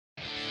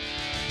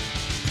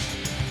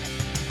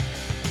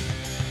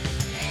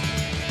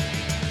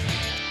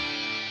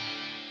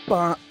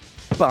Bah,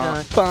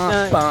 bah,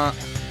 bah, bah,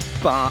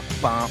 bah,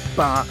 bah,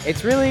 bah.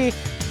 It's really...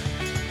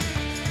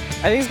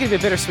 I think it's going to be a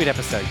bittersweet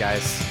episode,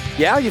 guys.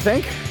 Yeah, you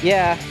think?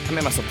 Yeah. I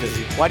made myself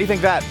dizzy. Why do you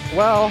think that?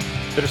 Well,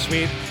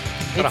 Bittersweet,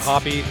 kind of It's-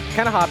 hoppy,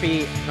 kind of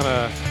hoppy. kind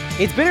of.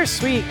 It's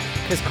bittersweet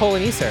because Cole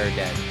and Issa are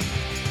dead.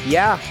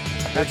 Yeah,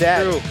 they're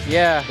dead. True.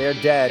 Yeah. They're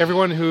dead.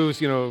 Everyone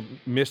who's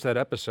missed that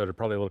episode are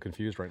probably a little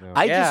confused right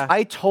now. Yeah.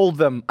 I told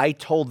them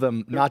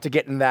not to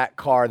get in that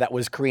car that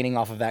was careening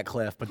off of that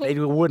cliff, but they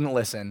wouldn't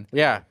listen.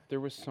 Yeah. There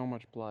was so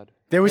much blood.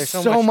 There was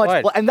There's so much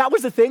blood. blood, and that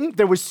was the thing.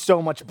 There was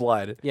so much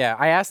blood. Yeah.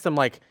 I asked them,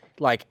 like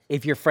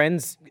if your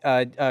friends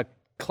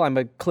climb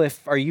a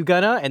cliff, are you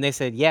gonna? And they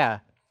said, yeah.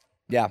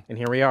 Yeah. And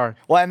here we are.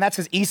 Well, and that's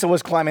because Issa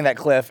was climbing that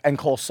cliff, and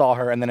Cole saw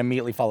her, and then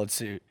immediately followed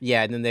suit.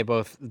 Yeah. And then they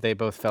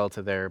both fell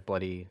to their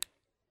bloody...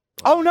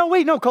 Oh no!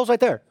 Wait, no, Cole's right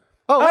there.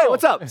 Oh, hey,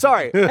 what's up?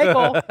 Sorry. Hey,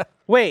 Cole.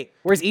 Wait,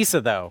 where's Issa,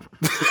 though?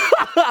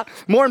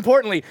 More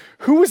importantly,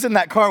 who was in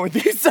that car with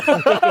Issa?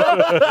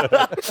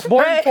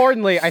 More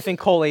importantly, I think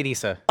Cole ate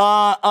Issa.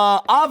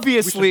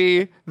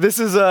 Obviously, this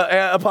is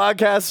a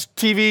podcast,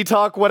 TV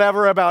talk,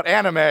 whatever about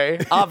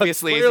anime.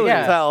 Obviously, as you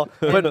Yeah. can tell.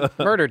 But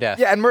Murder death.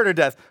 yeah, and murder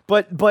death.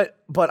 But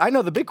I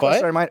know the big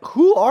question in my mind: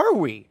 who are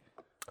we?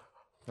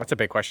 That's a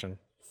big question.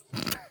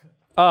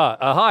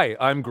 Hi,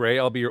 I'm Gray.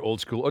 I'll be your old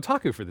school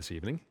otaku for this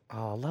evening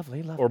Oh,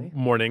 lovely, lovely. or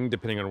morning,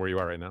 depending on where you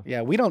are right now.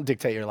 Yeah, we don't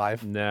dictate your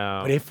life. No.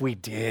 But if we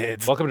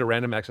did, Welcome to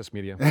Random Access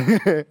Media.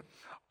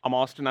 I'm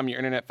Austin. I'm your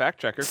internet fact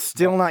checker.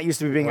 still not used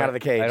to being out of the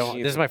cage. I don't.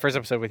 This is my first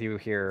episode with you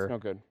here. No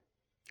good.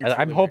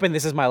 I'm hoping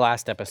this is my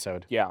last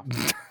episode Yeah.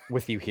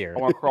 with you here, I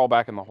want to crawl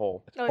back in the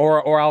hole.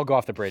 or I'll go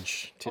off the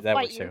bridge. That fight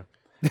works you. too.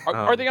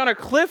 Are they on a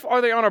cliff? Are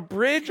they on a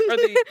bridge? Are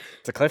they?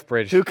 It's a cliff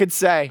bridge. Who could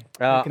say?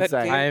 Who can that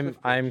say? game-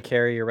 I'm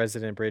Carrie, your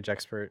resident bridge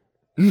expert.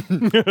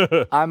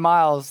 I'm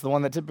Miles, the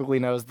one that typically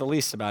knows the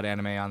least about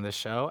anime on this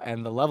show,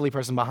 and the lovely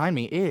person behind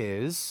me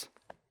is.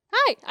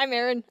 Hi, I'm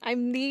Erin.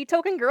 I'm the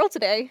token girl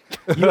today.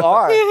 You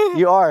are.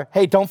 You are.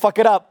 Hey, don't fuck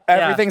it up.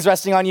 Everything's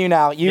resting on you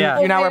now. You Yeah.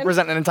 you now Oh, man.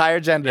 represent an entire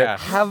gender. Yeah.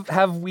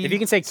 Have we? If you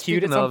can say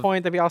cute at speaking some of-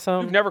 point, that'd be You've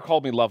awesome. never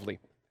called me lovely.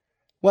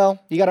 Well,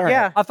 you gotta earn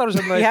Yeah. it. I thought it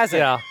was a nice. He has it.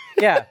 Yeah.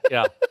 Yeah.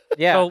 Yeah.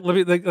 Yeah. So let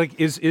me like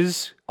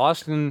is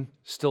Austin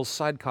still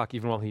sidecock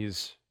even while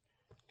he's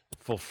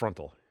full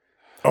frontal?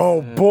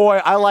 Oh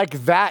boy, I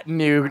like that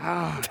new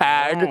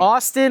tag.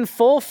 Austin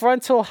full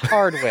frontal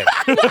Hardwick.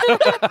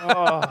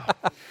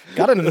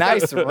 Got a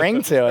nice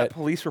ring to it.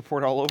 Police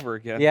report all over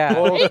again. Yeah.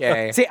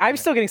 Okay. See, I'm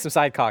still getting some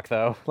side cock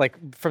though,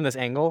 like from this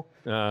angle.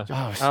 Oh,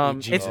 sweet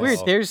It's Jesus. weird.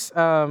 There's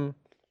Oh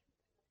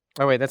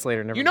wait, that's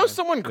later. Never You know, mind.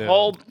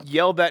 someone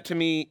yelled that to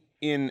me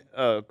in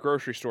a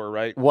grocery store,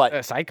 right?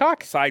 What? Side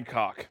cock?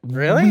 Sidecock.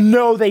 Really?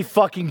 No, they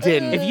fucking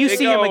didn't. If you They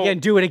see him go- again,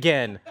 do it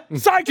again.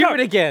 Sidecock. Do it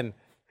again.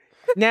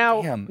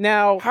 Now, Damn.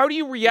 now. How do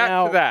you react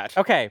now- to that?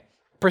 Okay,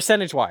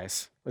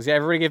 percentage-wise, does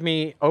everybody give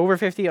me over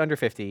 50, under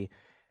 50?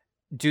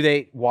 Do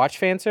they watch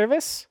fan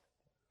service,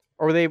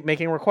 or are they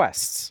making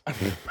requests?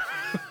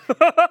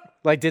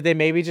 Like, did they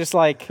maybe just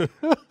like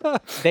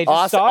they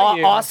just saw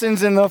you?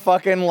 Austin's in the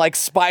fucking like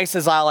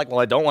spices aisle. Like, well,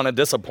 I don't want to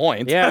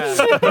disappoint. Yeah,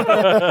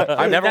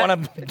 I never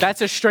want to.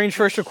 that's a strange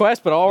first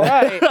request, but all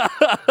right.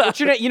 But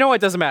you know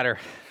what? Doesn't matter.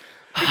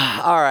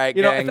 All right,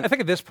 You know, I gang.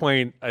 think at this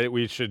point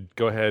we should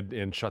go ahead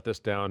and shut this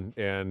down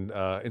and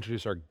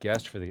introduce our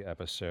guest for the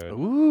episode.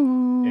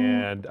 Ooh.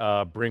 And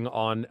bring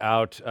on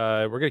out.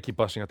 We're gonna keep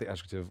busting out the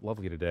adjective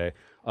 "lovely" today.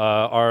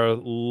 Our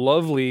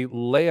lovely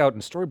layout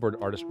and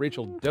storyboard artist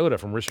Rachel Doda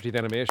from Rooster Teeth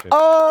Animation.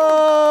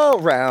 Oh,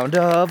 round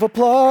of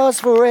applause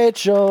for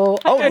Rachel.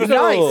 Oh,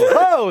 nice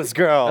pose,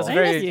 girl. That's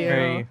Thank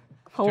you.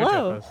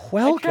 Hello.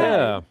 Welcome.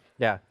 Yeah.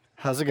 Yeah,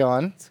 How's it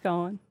going? It's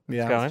going.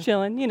 Yeah. going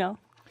Chilling, you know.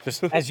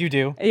 just as you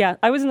do. Yeah,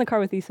 I was in the car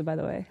with Issa, by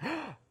the way.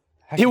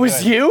 It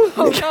was you?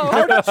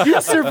 How did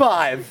you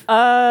survive?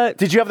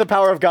 Did you have the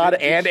power of God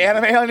and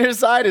anime on your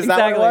side? Is that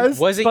what Exactly. it was?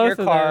 Was it your Both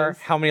of car?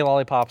 those. How many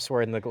lollipops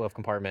were in the glove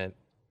compartment?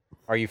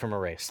 Are you from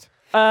Erased?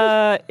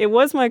 It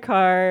was my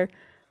car.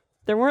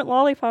 There weren't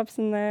lollipops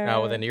in there.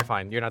 Oh, well then you're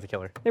fine. You're not the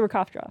killer. They were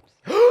cough drops.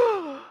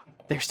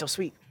 They're still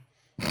sweet.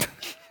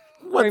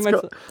 Very much.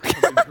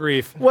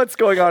 Grief. What's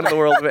going on in the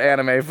world of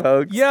anime,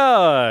 folks?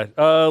 Yeah.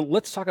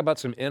 Let's talk about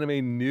some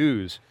anime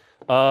news.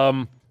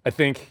 I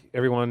think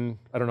everyone,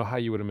 I don't know how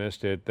you would have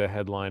missed it, the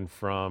headline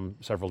from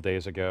several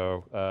days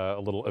ago, a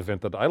little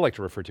event that I like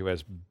to refer to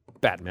as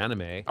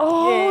Batmanime.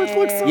 Oh, it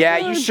looks so Yeah,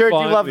 you sure do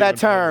Fun love that leaving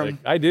term. public.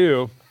 I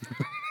do.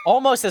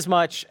 Almost as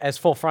much as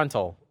Full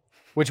Frontal,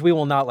 which we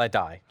will not let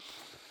die.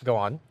 Go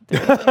on.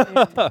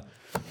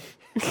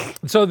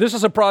 So this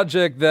is a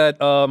project that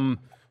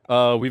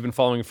we've been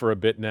following for a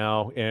bit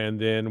now, and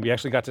then we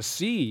actually got to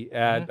see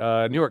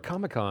at New York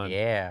Comic Con.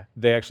 Yeah.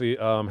 They actually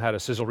had a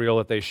sizzle reel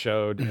that they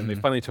showed, and they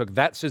finally took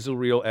that sizzle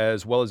reel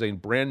as well as a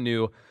brand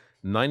new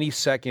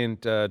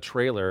 90-second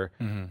trailer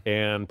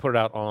and put it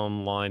out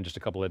online just a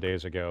couple of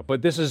days ago.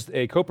 But this is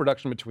a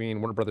co-production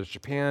between Warner Brothers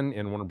Japan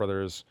and Warner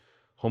Brothers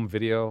Home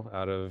Video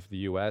out of the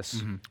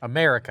U.S.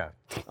 America.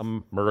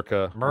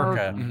 America.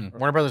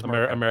 Warner Brothers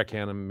America.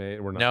 American.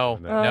 We're not No,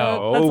 doing that.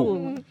 no. That's a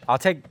little- I'll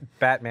take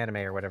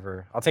Batmanime or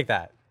whatever. I'll take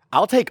that.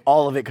 I'll take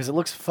all of it because it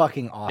looks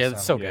fucking awesome. Yeah,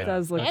 it's so It good.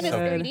 does look And it's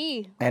good.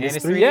 3D. And it's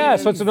it's 3D. Yeah,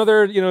 so it's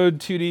another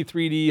 2D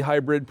 3D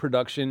hybrid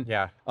production.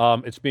 Yeah.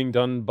 It's being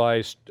done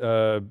by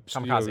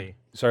Kamikaze.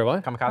 Sorry,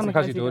 what? Kamikaze.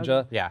 Kamikaze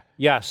Doja. Yeah.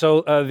 Yeah.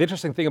 So the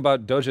interesting thing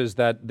about Doja is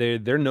that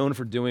they're known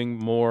for doing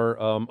more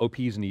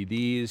OPs and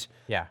EDs.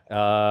 Yeah.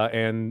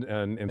 And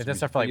They some did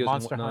stuff for like videos and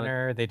Monster whatnot.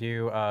 Hunter. They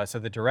do. So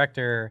the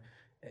director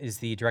is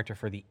the director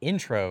for the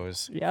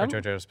intros Yep.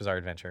 for JoJo's Bizarre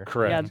Adventure.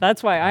 Correct. Yeah,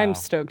 that's why I'm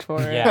stoked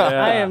for it. Yeah.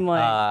 I am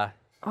like,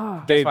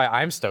 That's why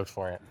I'm stoked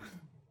for it.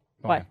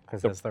 why?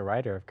 Because it's the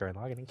writer of Gurren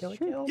Lagann and Kill la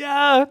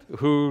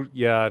Kill.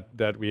 Yeah.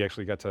 That we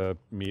actually got to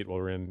meet while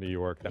we were in New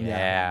York. That was an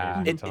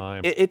Yeah. amazing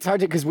time. It's hard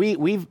to because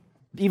we've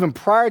even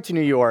prior to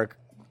New York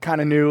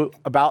kind of knew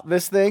about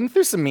this thing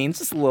through some memes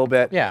just a little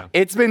bit. Yeah.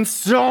 It's been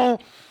so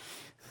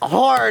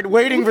hard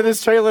waiting for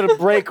this trailer to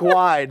break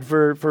wide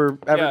for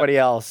everybody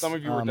else. Some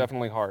of you were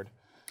definitely hard.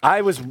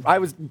 I was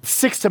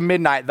 6 to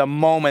midnight the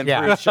moment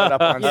Yeah. Bruce showed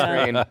up on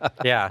screen.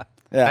 Yeah.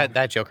 Yeah.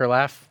 That Joker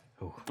laugh.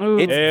 Ooh,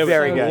 It's It was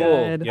very so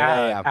good. good.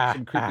 Yeah,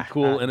 some creepy,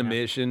 cool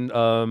animation,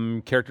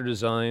 character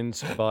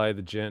designs by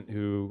the gent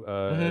who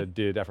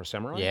did Afro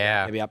Samurai.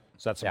 Yeah. Maybe up.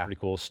 So that's some Yeah. pretty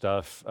cool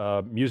stuff.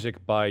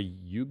 Music by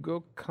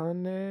Yugo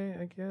Kane,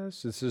 I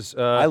guess. This is.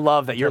 I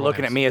love that you're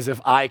looking at me as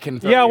if I can.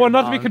 throw Yeah, you well,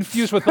 not to be wrong.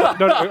 confused with or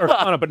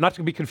Kano, but not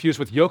to be confused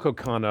with Yoko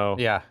Kano.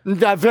 Yeah.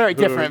 Very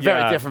different,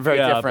 Yeah, very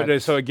yeah, different.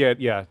 But, so again,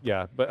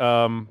 yeah, but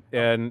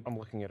and I'm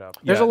looking it up.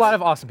 There's Yeah. a lot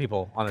of awesome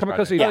people on this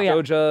Kamikaze project. yeah.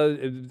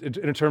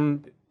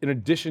 Doja, in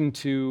addition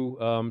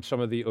to some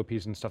of the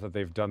OPs and stuff that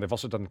they've done, they've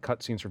also done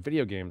cutscenes for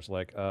video games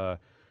like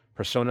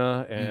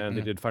Persona, and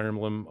they did Fire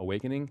Emblem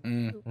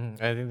Awakening.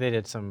 I think they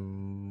did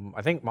some.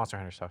 I think Monster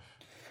Hunter stuff.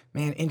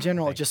 Man, in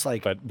general, just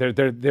like But they're.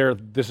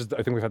 This is.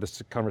 I think we've had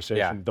this conversation.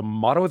 Yeah. The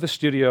motto of the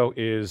studio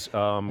is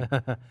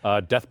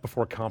 "Death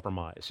before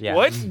compromise." Yeah.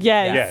 What?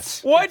 Yes.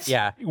 Yes. What?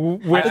 Yeah.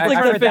 We're I trying to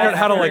heard figure out that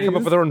how to like phrase. come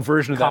up with our own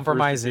version of that.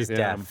 Compromise version. is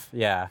death.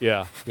 Yeah.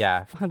 Yeah.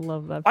 Yeah. I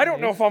love that. I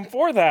don't know if I'm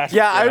for that.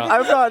 yeah,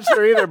 I'm not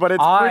sure either, but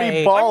it's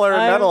pretty baller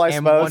I'm- metal, I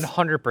I'm suppose.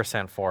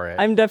 100% for it.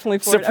 I'm definitely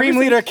for it. Supreme Ever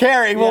Leader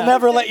Carrie will Yeah.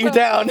 never let you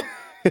down.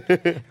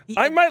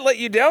 I might let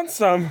you down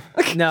some.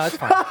 No, it's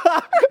fine.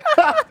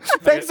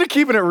 Thanks for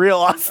keeping it real,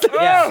 Austin.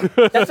 Yeah.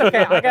 That's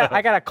okay.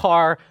 I got a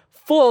car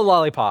full of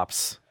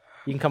lollipops.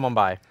 You can come on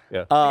by.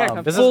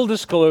 Yeah. This Full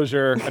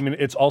disclosure. I mean,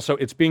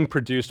 it's being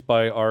produced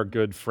by our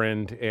good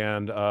friend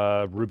and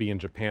Ruby in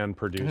Japan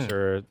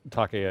producer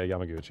Takeya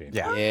Yamaguchi.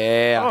 Yeah.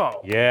 Yeah.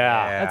 Oh.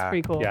 Yeah. That's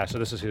pretty cool. Yeah, so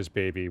this is his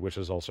baby, which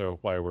is also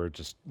why we're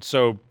just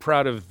so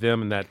proud of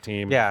them and that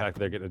team. Yeah. The fact that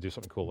they're getting to do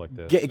something cool like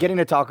this. Getting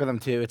to talk with them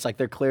too, it's like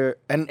they're clear,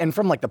 and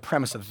from like the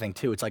premise of the thing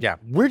too, it's like Yeah.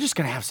 we're just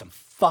gonna have some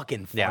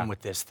fucking fun Yeah.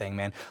 with this thing,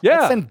 man. Yeah.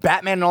 Let's send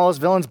Batman and all his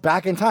villains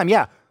back in time.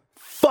 Yeah.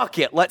 Fuck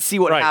it. Let's see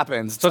what Right.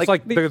 happens. So it's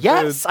like the-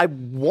 yes, I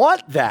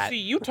want that. See,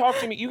 you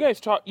talked to me. You guys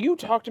talk. You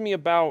talked to me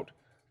about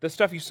the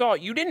stuff you saw.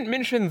 You didn't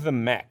mention the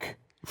mech.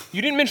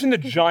 You didn't mention the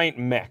giant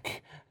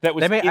mech that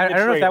was. They made, in I the don't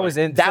know if that trailer. was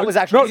in. That was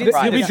No, actually we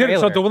surprising. did. So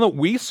trailer. the one that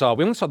we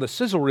only saw the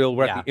sizzle reel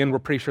where Yeah. at the end we're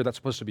pretty sure that's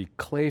supposed to be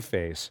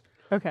Clayface.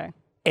 Okay.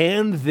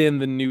 And then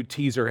the new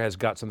teaser has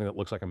got something that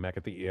looks like a mech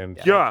at the end.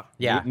 Yeah.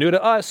 Yeah. New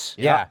to us.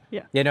 Yeah.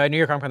 Yeah. Yeah. No, at New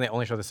York Comic Con they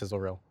only show the sizzle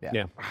reel.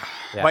 Yeah.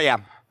 But yeah.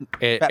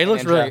 It Batman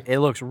looks Ninja. really. It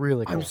looks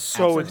really cool.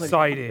 So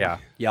excited. Yeah.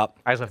 Yep.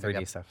 I just love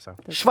 3D stuff. So.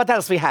 What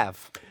else we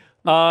have?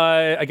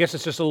 I guess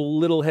it's just a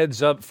little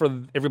heads up for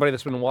everybody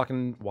that's been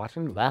watching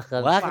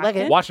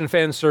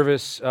fan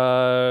service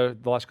the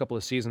last couple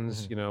of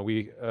seasons. You know,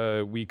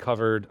 we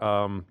covered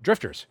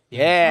Drifters.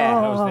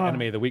 Yeah. That was the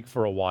anime of the week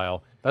for a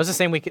while. That was the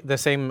same week, the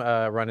same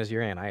run as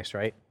Yuri on Ice,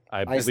 right?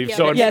 I I- believe Yeah,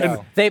 so. yes. And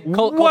They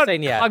Cole what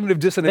saying yeah. cognitive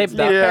They dissonance.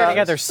 pair Yeah.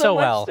 together so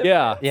much well.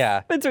 Yeah.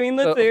 Yeah. Between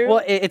the two.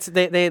 Well, it's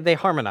they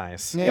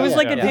harmonize. Yeah. it was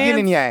like a Yeah. dance Yin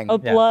and yang.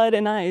 of Yeah. blood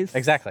and ice.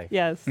 Exactly.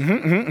 Yes.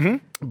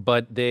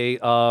 But they've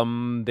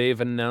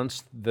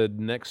announced the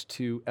next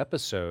two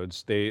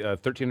episodes.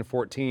 13 and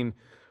 14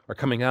 are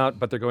coming out,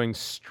 but they're going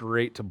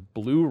straight to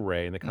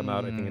Blu-ray, and they come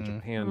out I think in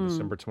Japan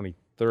December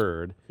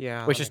 23rd.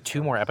 Yeah. Which is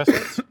 2 more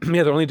episodes.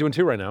 Yeah, they're only doing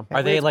 2 right now.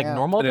 Are they like Yeah.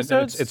 normal And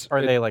episodes? it's- Or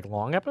are they like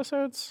long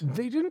episodes?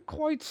 They didn't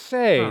quite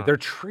say. They're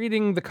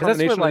treating the that's what,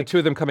 combination of like- the two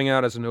of them coming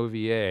out as an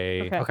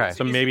OVA. Okay. Okay.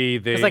 So maybe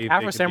they. Because like they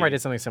Afro could Samurai be-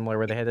 did something similar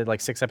where they had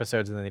like 6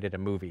 episodes and then they did a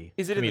movie.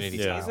 Is it in the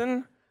community style.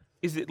 season?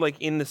 Is it like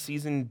in the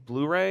season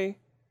Blu-ray,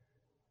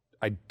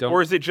 I don't.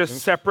 or is it just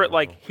think separate? so.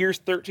 Like here's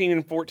 13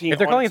 and 14. If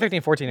they're on calling it its-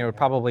 13, 14, it would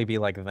probably be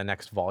like the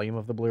next volume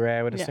of the Blu-ray,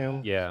 I would Yeah.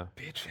 assume. Yeah.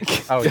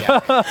 Oh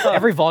yeah.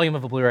 Every volume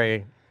of the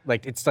Blu-ray,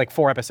 like it's like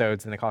 4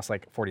 episodes and they cost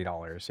like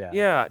 $40. Yeah.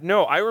 Yeah,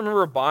 no, I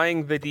remember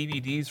buying the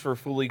DVDs for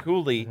Fooly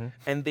Cooley, Mm-hmm.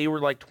 and they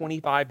were like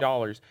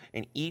 $25,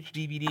 and each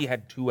DVD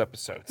had 2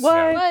 episodes.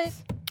 What? What?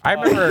 I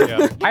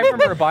remember. I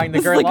remember buying the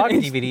Gurren like Lagann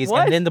an- DVDs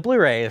what? and then the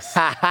Blu-rays.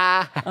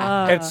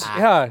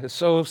 It's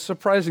so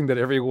surprising that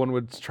everyone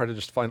would try to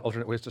just find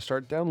alternate ways to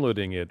start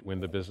downloading it when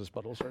the business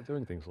models start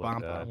doing things like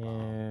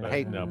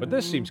that. But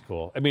this seems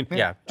cool. I mean,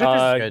 Yeah,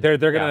 Drifters is good.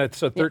 they're gonna. Yeah.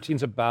 So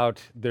 13's about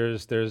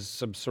there's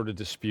some sort of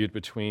dispute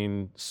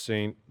between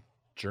Saint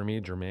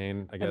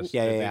Jermaine, I guess.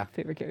 Yeah.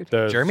 Favorite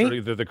character. The, Jeremy?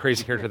 sort of the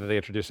crazy character that they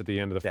introduced at the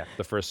end of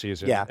the first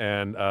season. Yeah.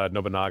 And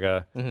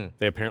Nobunaga.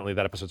 They apparently,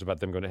 that episode's about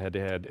them going head to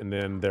head. And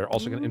then they're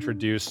also going to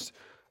introduce,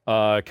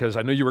 because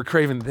I know you were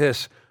craving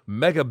this,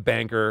 mega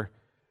banker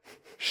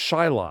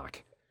Shylock.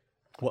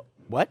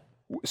 What?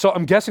 So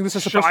I'm guessing this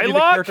is supposed to be the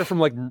Shylock? character from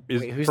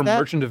who's from that?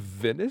 Merchant of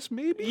Venice,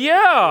 maybe?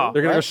 Yeah.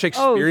 They're going to go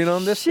Shakespearean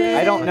on this thing?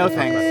 I don't know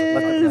things.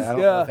 I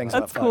don't know things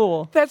That's about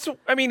cool. That's,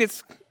 I mean,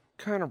 it's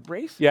kind of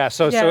racist. Yeah,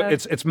 so Yeah.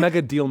 it's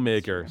mega deal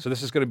maker. So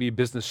this is going to be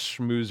business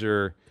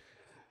schmoozer.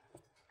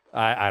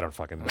 I don't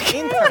fucking know.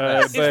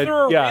 Is there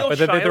a real but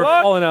they're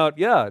Shylock? calling out.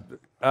 Yeah.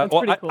 Well,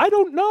 pretty cool. I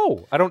don't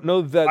know. I don't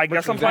know that. I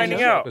guess I'm Merchant of finding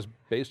Venice out. was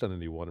based on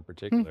anyone in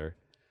particular.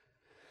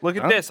 Look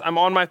at this. I'm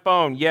on my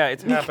phone. Yeah,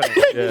 it's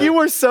happening. You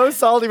were so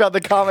salty about the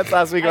comments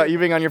last week about you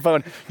being on your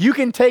phone. You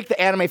can take the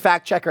anime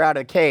fact checker out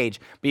of the cage,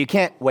 but you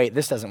can't. Wait,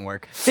 this doesn't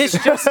work. This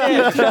just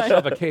in.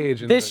 Shove a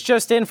cage. In This the-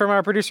 just in from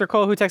our producer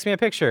Cole, who texted me a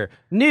picture.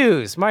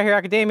 News: My Hero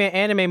Academia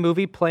anime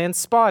movie plans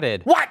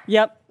spotted. What?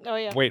 Yep. Oh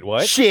yeah. Wait,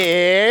 what?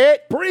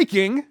 Shit!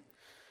 Breaking.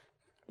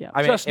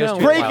 I mean, Just it was now.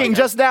 too wild. Breaking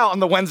just now on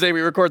the Wednesday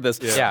we record this.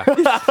 Yeah.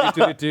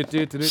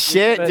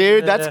 Shit,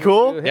 dude, that's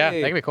cool. Yeah,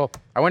 that could be cool.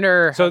 I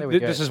wonder. So how they would do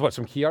this it. is what,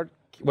 some key art?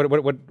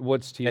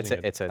 What's teasing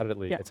it? It's a How did it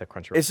leak? it's a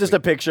Crunchyroll. It's just a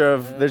picture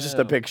of there's just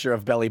a picture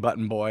of Belly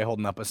Button Boy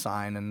holding up a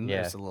sign and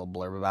Yeah. there's a little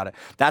blurb about it.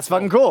 That's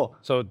fucking cool.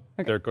 So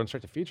they're going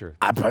straight to feature.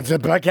 I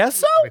guess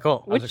so. Pretty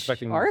cool. I was Which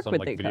expecting arc some would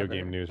like they video cover?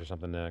 game news or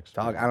something next.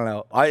 Dog, I don't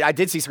know. I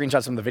did see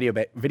screenshots from the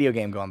video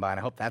game going by, and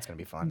I hope that's gonna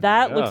be fun.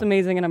 That looks Yeah.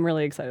 amazing, and I'm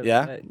really excited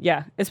Yeah? about it.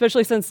 Yeah,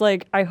 especially since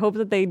like I hope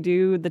that they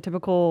do the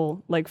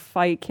typical like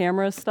fight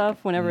camera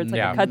stuff whenever it's like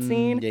Yeah. a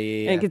cutscene,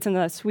 yeah. and it gets into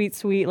that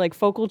sweet like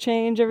focal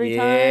change every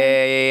yeah, time.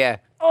 yeah.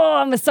 Oh,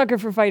 I'm a sucker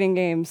for fighting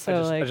games. So I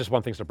like, just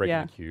want things to break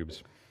yeah. into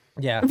cubes.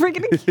 Yeah.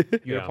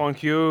 freaking Unicorn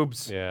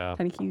cubes. Yeah.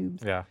 tiny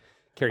cubes. Yeah.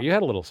 Carrie, you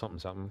had a little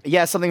something.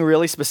 Yeah, something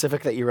really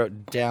specific that you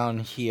wrote down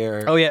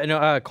here. Oh yeah.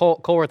 No.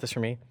 Cole wrote this for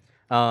me.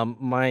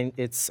 Mine.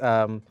 It's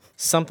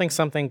something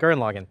Gurren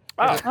Lagann.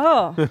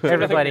 Oh, Hey,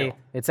 everybody,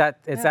 it's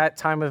that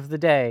time of the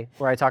day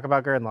where I talk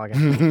about Gurren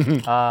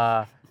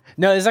Lagann.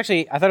 No, this is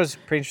actually, I thought it was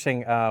pretty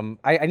interesting.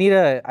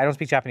 I don't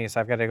speak Japanese,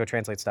 so I've got to go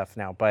translate stuff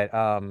now. But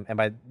and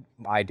by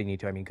I do need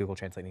to, I mean Google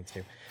Translate needs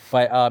to.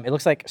 But it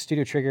looks like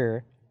Studio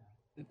Trigger.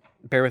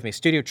 Bear with me.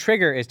 Studio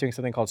Trigger is doing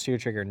something called Studio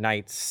Trigger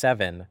Night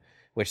 7,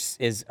 which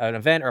is an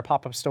event or a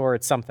pop-up store.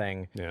 It's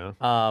something.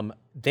 Yeah.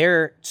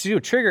 Their Studio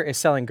Trigger is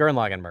selling Gurren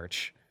Lagann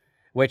merch,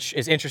 which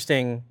is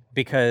interesting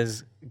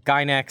because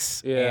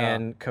Gainax Yeah.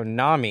 and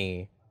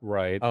Konami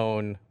Right.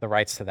 own the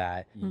rights to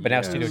that. But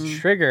now Studio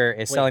Trigger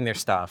is selling their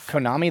stuff.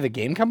 Konami, the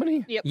game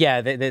company? Yep. Yeah,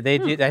 they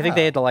do. I think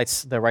they had the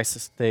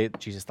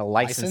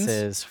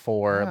licenses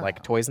for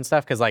like toys and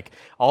stuff because like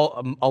a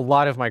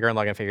lot of my Gurren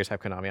Lagann figures have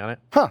Konami on it.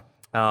 Huh.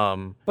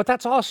 But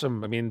that's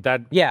awesome. I mean,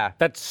 that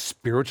that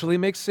spiritually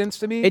makes sense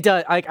to me. It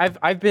does. Like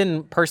I've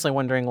been personally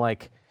wondering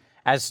like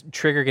as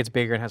Trigger gets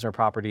bigger and has more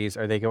properties,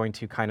 are they going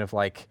to kind of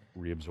like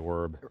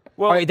Reabsorb.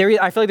 Well, I feel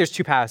like there's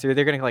two paths. Either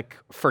they're going to like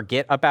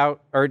forget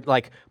about or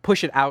like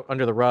push it out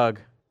under the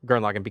rug,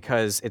 Gurren Lagann,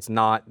 because it's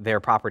not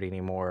their property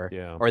anymore.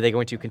 Yeah. Or are they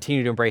going to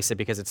continue to embrace it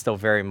because it's still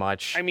very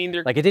much. I mean,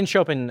 they're like it didn't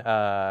show up in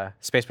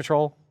Space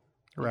Patrol,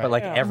 but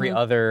like every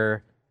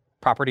other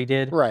property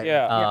did. Right.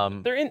 yeah.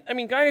 Um, They're in. I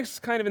mean, Gainax is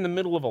kind of in the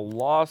middle of a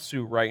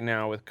lawsuit right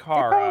now with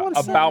Kara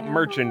about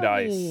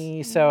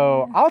merchandise.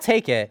 So I'll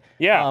take it.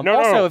 Yeah, no,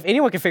 also, no. if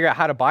anyone can figure out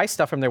how to buy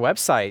stuff from their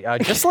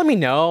website, just let me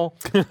know,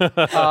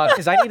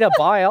 because I need to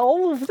buy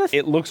all of this.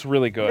 It looks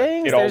really good.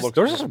 Things, It all there's- looks.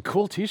 Those are some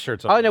cool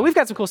T-shirts. Oh no, we've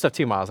got some cool stuff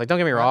too, Miles. Like, don't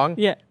get me wrong.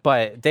 Yeah.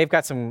 But they've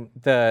got some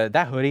that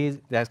hoodie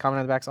that has comment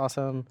on the back's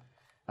awesome.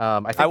 I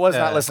think I was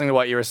not listening to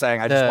what you were saying.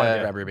 I just wanted to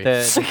grab Ruby.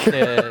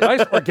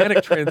 nice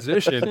organic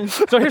transition.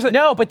 So here's the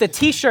no, but the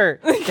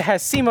T-shirt that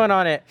has Simone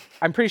on it,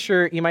 I'm pretty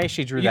sure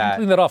Imaishi drew You can that.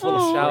 clean that off. A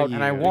little shout,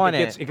 and I want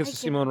it. It gets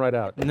Simone right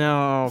out.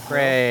 No,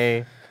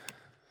 Gray.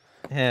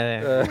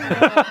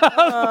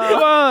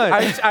 Come on.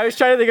 I was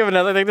trying to think of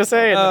another thing to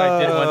say, and then I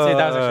didn't want to say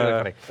that. Was actually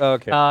really funny.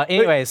 Okay.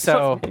 Anyway,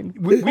 so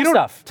we cool don't,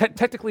 stuff.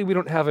 Technically, we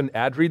don't have an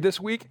ad read this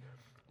week,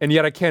 and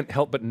yet I can't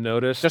help but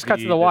notice. Just cut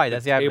to the Y,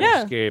 that's the ad read.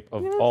 Yeah. tablescape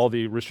of all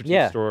the Rooster Teeth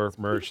Yeah. store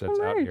merch that's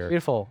out here.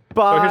 Beautiful.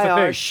 Buy here's the our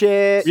thing.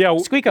 shit. Yeah,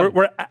 Squeak 'em.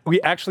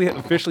 we actually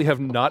officially have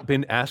not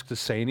been asked to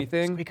say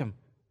anything Squeak 'em.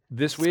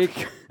 this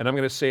week, and I'm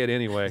going to say it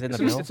anyway. it in the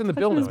It's- bill? It's in the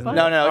bill now. isn't it?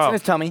 No, it's in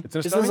his tummy. It's in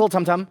his It's tummy? his little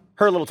tum tum.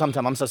 Her little tum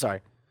tum. I'm so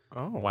sorry.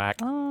 Oh, whack.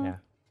 Yeah.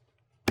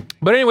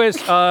 But anyways,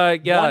 yeah,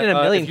 One in a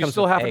million if you comes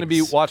still with happen to be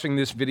eggs. watching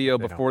this video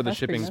before the That's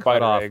pretty shipping's nice. cut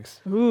Spider off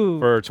eggs. Ooh.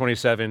 for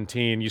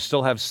 2017, you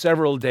still have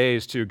several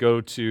days to go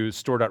to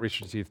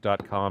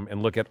store.roosterteeth.com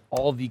and look at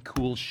all the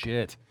cool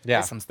shit.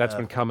 Yeah. That's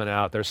been coming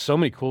out. There's so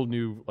many cool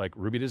new like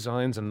Ruby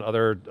designs and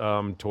other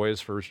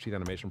toys for Rooster Teeth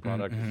Animation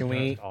product. Can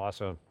we- That's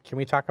awesome. Can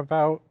we talk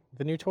about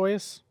the new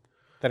toys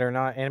that are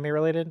not anime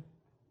related?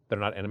 They're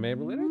not anime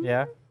related.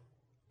 Yeah.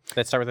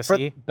 That start with a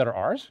C. That are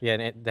ours. Yeah,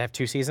 and they have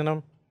 2 C's in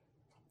them.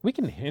 We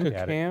can hint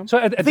at it. Cam? So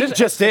at I think this, it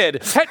just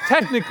did.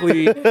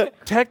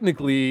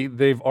 technically,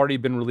 they've already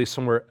been released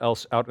somewhere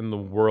else out in the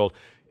world.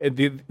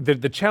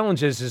 The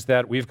challenge is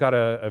that we've got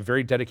a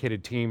very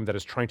dedicated team that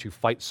is trying to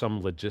fight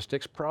some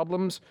logistics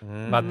problems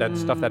about that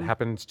stuff that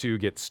happens to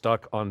get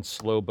stuck on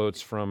slow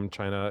boats from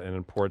China and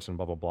in ports and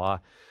blah blah blah.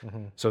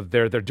 So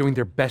they're doing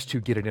their best to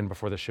get it in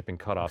before the shipping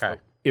cutoff. Okay.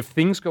 If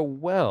things go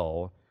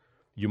well,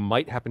 you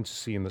might happen to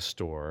see in the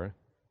store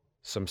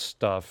some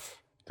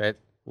stuff That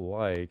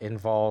like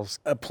involves,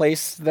 A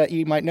place that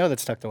you might know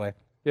that's tucked away.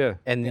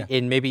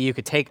 and maybe you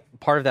could take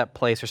part of that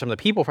place or some of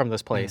the people from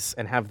this place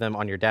and have them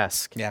on your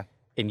desk. Yeah.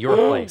 In your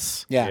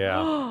place.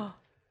 yeah.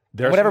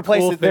 There's Whatever some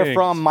place cool that they're things.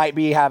 from might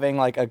be having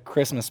like a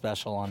Christmas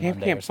special on Camp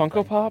Monday. Camp or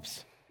something. Funko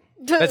Pops.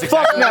 That's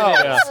Fuck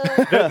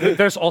exactly no.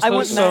 There's also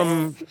want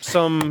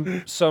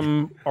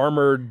some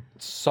armored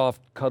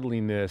soft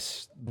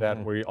cuddliness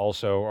that we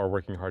also are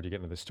working hard to get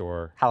into the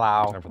store.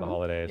 Hello. in time for the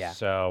holidays. Yeah.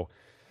 So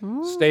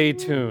stay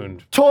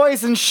tuned.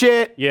 Toys and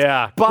shit.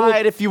 Yeah. Buy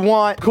it if you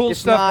want. Cool If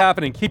stuff not,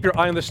 happening. Keep your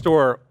eye on the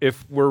store.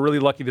 If we're really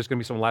lucky, there's going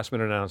to be some last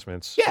minute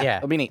announcements. Yeah.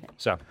 it'll be neat.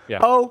 So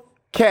yeah.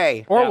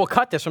 Okay. Or we'll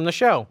cut this from the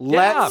show.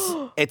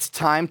 It's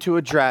time to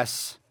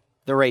address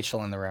the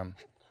Rachel in the room.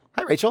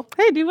 Hi, Rachel.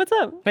 Hey, dude, what's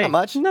up? Not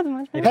much. Nothing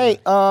much. Hey,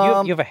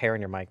 You have a hair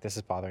in your mic. This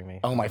is bothering me.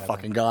 oh my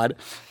fucking god.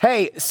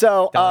 Hey,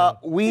 so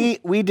we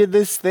did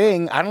this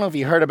thing. I don't know if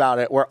you heard about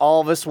it, where all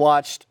of us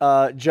watched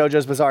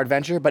JoJo's Bizarre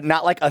Adventure, but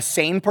not like a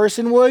sane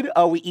person would.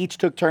 We each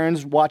took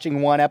turns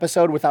watching one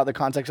episode without the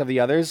context of the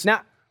others.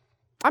 Now,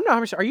 I'm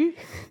not 100%.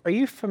 Are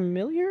you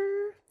familiar,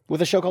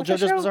 With a show called that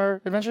JoJo's show?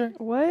 Bizarre Adventure.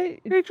 What?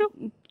 Rachel?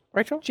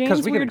 Rachel?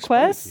 James we can Weird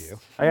explain it to Quest? you.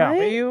 Are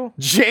What? you?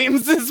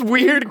 James's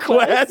Weird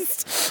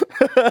Quest.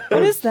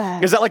 What is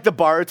that? Is that like the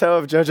Baruto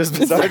of JoJo's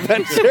Bizarre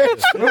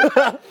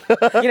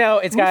Adventure? You know,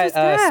 it's got is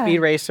that? Speed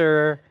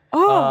Racer.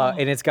 Oh.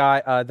 And it's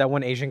got that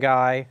one Asian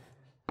guy.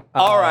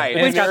 All right.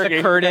 And it's got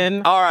the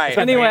curtain. All right.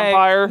 Anyway,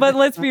 Vampire. but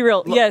let's be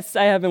real. Yes,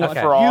 I have been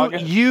watching. frog.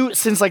 You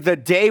since like the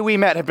day we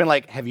met have been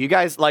like, have you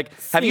guys like,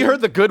 have you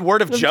heard the good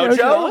word of JoJo?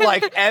 JoJo?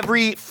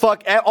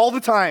 Like all the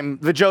time,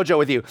 the JoJo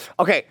with you.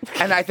 Okay,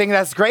 and I think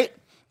that's great.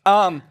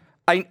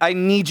 I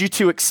need you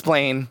to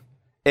explain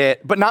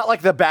it, but not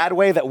like the bad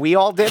way that we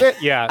all did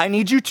it. Yeah. I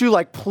need you to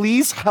like,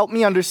 please help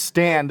me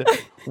understand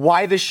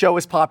why this show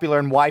is popular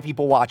and why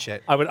people watch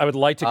it. I would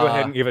like to go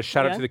ahead and give a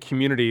shout out yeah. to the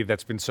community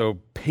that's been so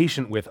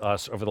patient with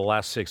us over the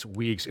last 6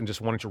 weeks and just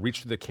wanting to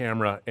reach through the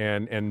camera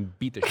and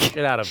beat the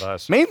shit out of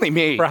us Mainly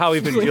me. for how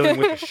we've been dealing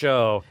with the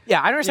show. Yeah,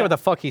 I don't understand what the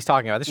fuck he's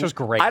talking about. This show's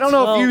great. I don't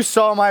know if you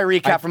saw my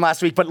recap from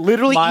last week, but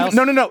literally, Miles?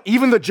 no.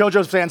 Even the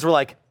JoJo's fans were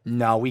like,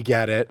 no, we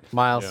get it.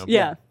 Miles.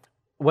 Yeah.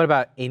 What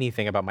about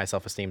anything about my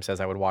self-esteem says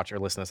I would watch or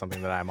listen to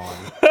something that I'm on?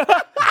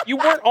 You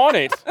weren't on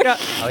it.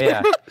 Oh,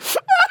 yeah.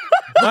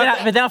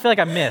 But then I feel like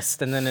I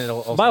missed, and then it'll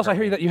also Miles, I hurt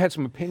hear me. that you had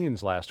some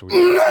opinions last week.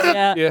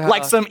 Yeah. Yeah.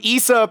 Like some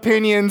Issa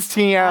opinions,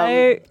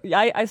 TM.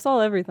 I saw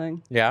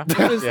everything. Yeah. It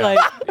was like,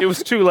 It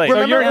was too late.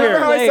 Remember, you're here.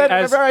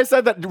 remember I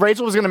said that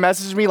Rachel was gonna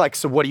message me like,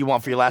 so what do you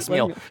want for your last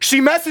meal? She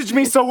messaged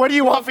me, so what do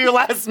you want for your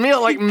last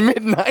meal? Like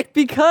midnight.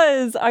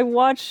 because I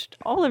watched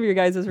all of your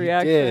guys'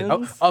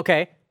 reactions.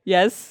 Okay.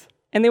 Yes.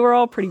 And they were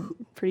all pretty.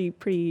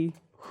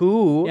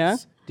 Who Yeah?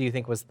 do you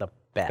think was the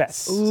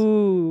best?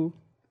 Ooh.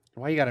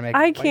 Why you gotta make?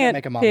 I can't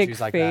pick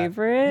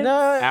favorite.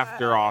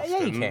 After Austin.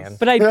 Yeah, you can.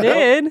 But I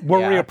did. Were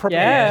we Yeah. appropriate?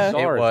 Yeah.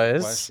 Bizarre It is the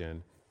was.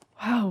 question.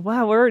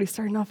 Wow, we're already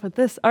starting off with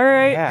this. All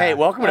right. Yeah. Hey,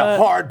 welcome to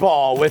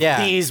Hardball with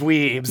yeah. these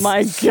weebs.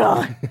 My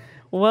God.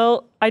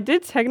 Well, I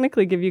did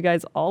technically give you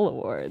guys all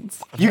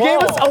awards. You gave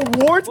us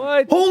awards?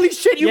 What? Holy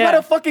shit, you Yeah. got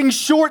a fucking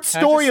short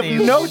story of see.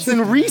 notes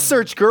and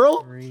research,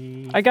 girl.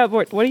 I got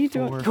bored. What are you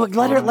doing? Go,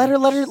 let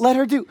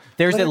her do.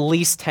 There's at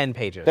least 10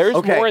 pages. There's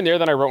Okay. more in there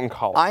than I wrote in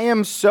college. I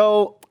am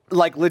so,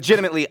 like,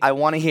 legitimately, I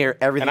want to hear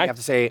everything And you I have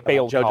to say about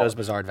failed JoJo's college.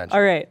 Bizarre Adventure.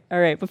 All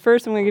right. But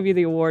first, I'm going to give you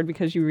the award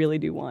because you really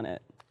do want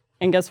it.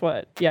 And guess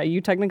what? Yeah,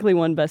 you technically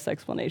won Best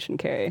Explanation,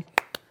 Carrie.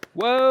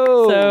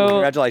 Whoa. So,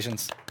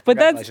 Congratulations. but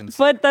Congratulations.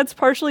 that's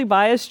partially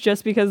biased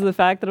just because of the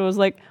fact that it was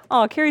like,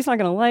 oh, Carrie's not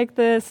gonna like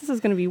this. This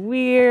is gonna be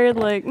weird.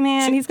 Like,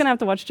 man, he's gonna have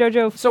to watch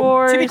JoJo So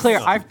first. to be clear,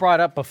 I've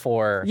brought up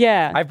before.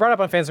 Yeah. I've brought up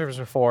on fan service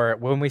before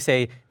when we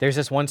say there's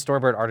this one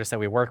storyboard artist that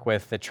we work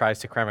with that tries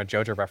to cram a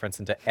JoJo reference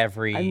into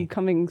every. I'm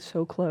coming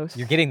so close.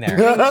 You're getting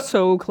there.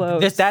 so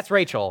close. That's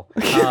Rachel.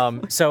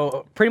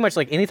 So pretty much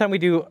like anytime we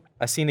do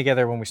a scene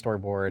together when we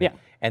storyboard, Yeah.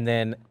 and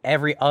then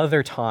every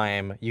other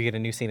time you get a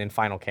new scene in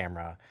Final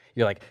Camera,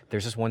 you're like,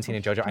 there's this one scene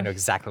in JoJo, I know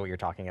exactly what you're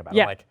talking about.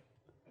 Yeah. I'm like,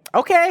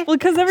 okay. well,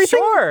 because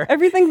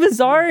everything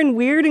bizarre and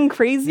weird and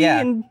crazy Yeah.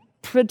 and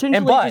potentially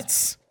and just-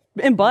 butts.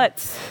 and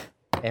butts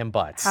And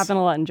butts. happen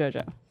a lot in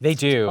JoJo. They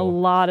do. A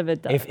lot of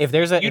it does. If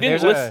there's a you if didn't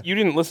there's listen. a You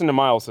didn't listen to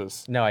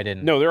Miles's. no, I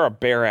didn't. No, there are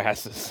bare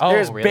asses. Oh,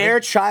 There's really? bare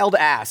child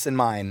ass in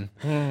mine.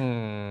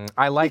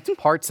 I liked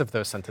parts of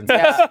those sentences.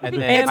 And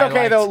then It's I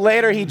okay though. liked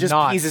Later he just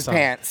not pees his some.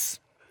 pants,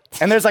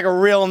 and there's like a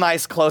real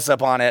nice close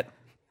up on it.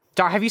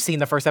 Have you seen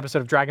the first episode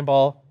of Dragon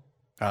Ball?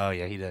 Oh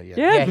yeah, he did.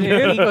 yeah, He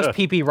dude. goes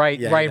pee pee right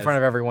he in does. front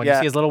of everyone. Yeah. You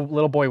see his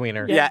little boy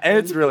wiener. Yeah, and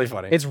it's really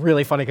funny. It's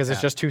really funny because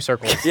it's just two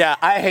circles. Yeah,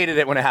 I hated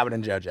it when it happened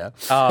in JoJo.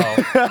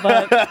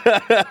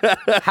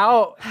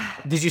 How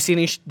did you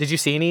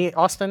see any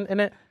Austin in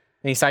it?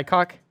 Any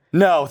sidecock?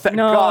 No, No,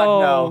 God,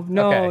 no.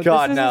 no, Okay. this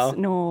God, is- no.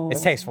 no.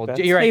 It's tasteful.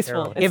 You're right.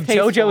 tasteful. If It's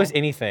JoJo tasteful. is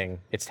anything,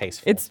 it's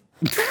tasteful. It's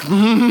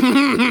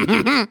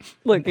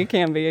look, it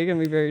can be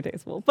very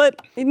tasteful.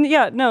 But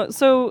yeah, no.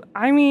 So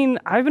I mean,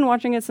 I've been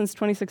watching it since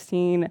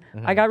 2016.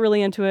 I got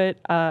really into it,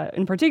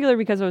 in particular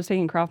because I was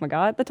taking Krav Maga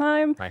at the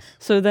time. Nice.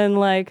 So then,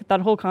 like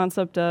that whole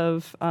concept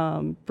of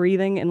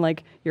breathing and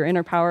like your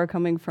inner power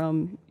coming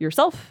from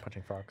yourself.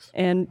 punching frogs.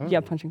 And yeah,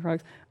 punching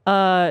frogs.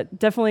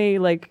 Definitely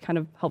like kind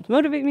of helped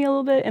motivate me a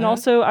little bit. And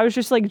also I was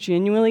just like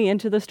genuinely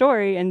into the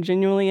story and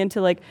genuinely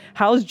into like,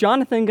 how's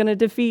Jonathan gonna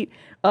defeat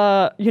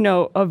a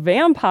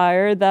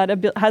vampire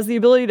that has the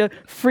ability to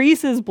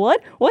freeze his blood?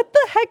 What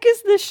the heck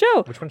is this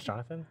show? Which one's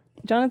Jonathan?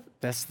 Jonathan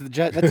That's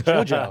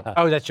JoJo.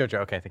 Oh, that's JoJo.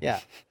 Okay, thank you. Yeah.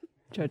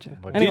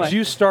 JoJo. Anyway, Did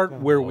you start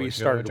where we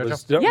started?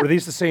 Yeah. Were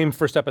these the same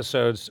first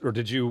episodes, or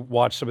did you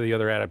watch some of the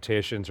other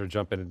adaptations, or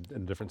jump in a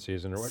different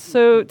season, or what?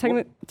 so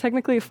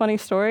technically a funny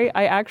story.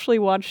 I actually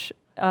watched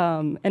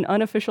an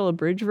unofficial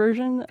abridged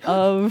version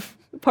of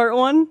part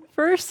 1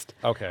 first.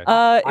 Okay.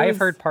 I've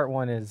heard part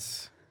 1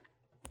 is.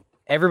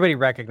 Everybody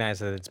recognizes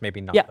that it's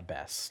maybe not Yeah. the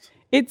best.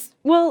 It's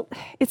not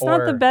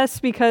the Or-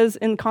 best because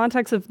in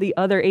context of the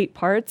other 8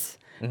 parts,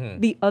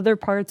 the other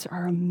parts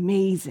are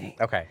amazing.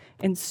 Okay.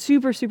 And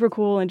super, super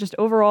cool. And just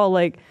overall,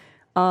 like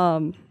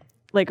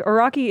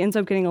Araki ends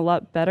up getting a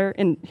lot better.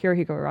 And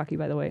Hirohiko Araki,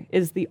 by the way,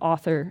 is the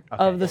author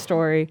of the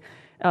story.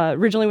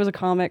 Originally was a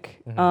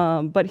comic,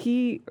 but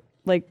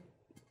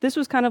this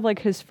was kind of like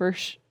his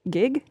first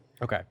gig.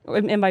 Okay.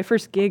 And by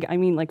first gig, I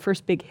mean like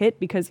first big hit,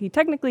 because he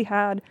technically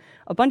had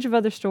a bunch of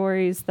other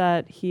stories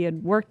that he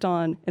had worked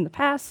on in the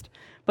past,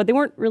 but they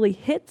weren't really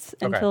hits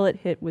until it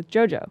hit with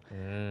JoJo.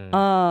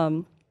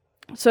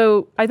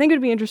 So I think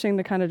it'd be interesting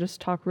to kind of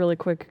just talk really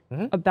quick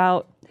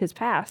about his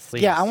past.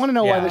 Yeah, I want to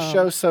know why Yeah. the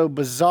show's so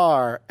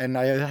bizarre, and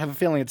I have a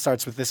feeling it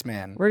starts with this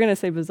man. We're gonna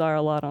say bizarre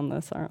a lot on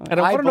this, aren't we? And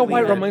I I want to know why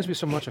it believe it. reminds me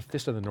so much of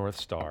Fist of the North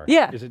Star.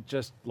 Yeah. Is it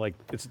just like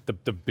it's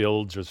the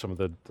builds or some of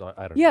the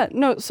I don't know. Yeah,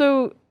 no,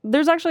 so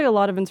there's actually a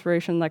lot of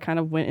inspiration that kind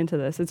of went into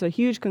this. It's a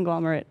huge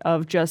conglomerate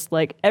of just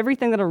like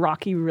everything that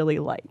Araki really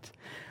liked.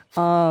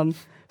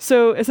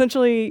 So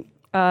essentially,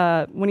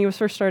 when he was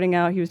first starting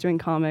out, he was doing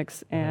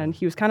comics, and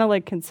he was kind of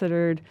like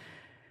considered.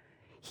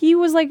 He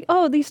was like,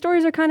 oh, these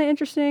stories are kind of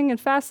interesting and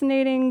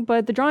fascinating,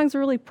 but the drawings are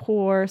really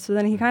poor. So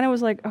then he kind of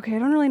was like, okay, I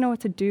don't really know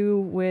what to do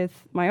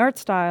with my art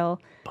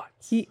style.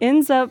 He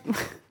ends up.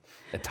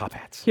 And top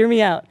hats. Hear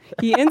me out.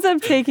 He ends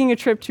up taking a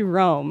trip to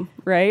Rome,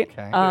 right?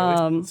 Okay.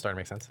 It's starting to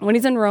make sense. When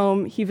he's in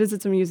Rome, he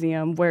visits a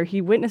museum where he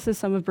witnesses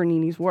some of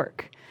Bernini's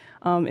work.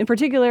 In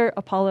particular,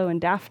 Apollo and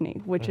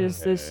Daphne, which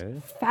is this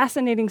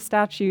fascinating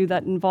statue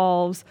that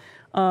involves,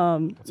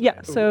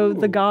 so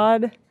the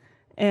god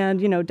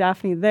and,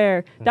 Daphne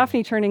there,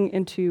 Daphne turning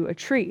into a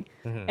tree.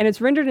 And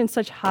it's rendered in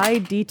such high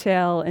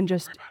detail and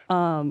just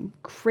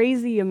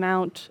crazy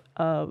amount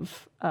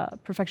of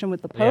perfection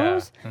with the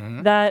pose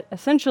that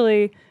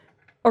essentially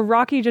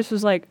Araki just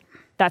was like,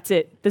 that's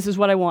it. This is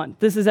what I want.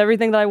 This is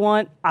everything that I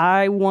want.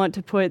 I want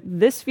to put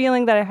this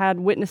feeling that I had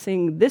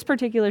witnessing this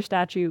particular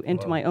statue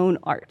into my own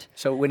art.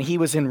 So when he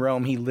was in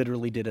Rome, he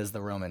literally did as the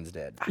Romans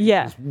did.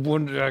 Yeah.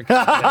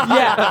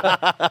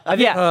 Yeah.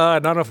 Yeah.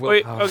 Not enough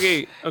Wait,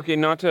 willpower. okay,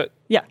 not to.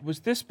 Yeah.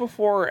 Was this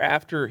before or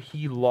after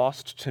he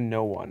lost to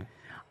no one?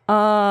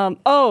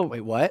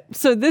 Wait, what?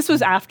 So this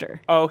was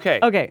after. Oh, okay.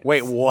 Okay.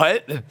 Wait,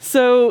 what?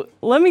 So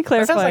let me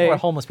clarify. Sounds like what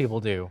homeless people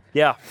do.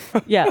 Yeah.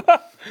 Yeah.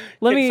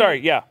 Let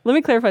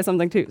me clarify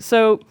something too.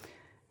 So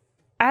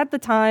at the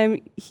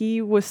time,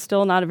 he was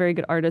still not a very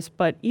good artist,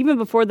 but even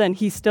before then,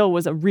 he still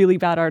was a really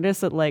bad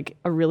artist at like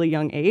a really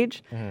young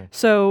age.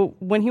 So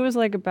when he was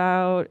like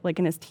about like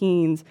in his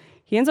teens,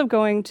 he ends up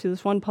going to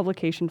this one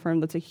publication firm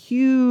that's a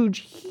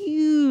huge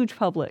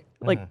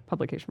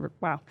publication firm.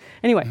 Wow.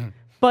 Anyway,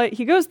 but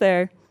he goes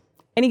there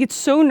and he gets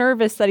so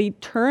nervous that he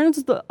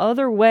turns the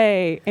other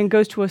way and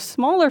goes to a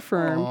smaller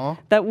firm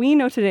that we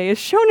know today as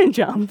Shonen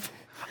Jump.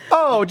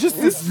 Oh, just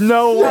this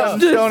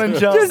Shonen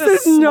Jump. Just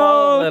this Okay.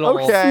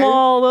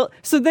 small little.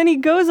 So then he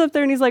goes up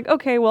there and he's like,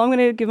 okay, well, I'm going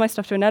to give my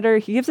stuff to an editor.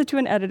 He gives it to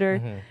an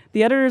editor.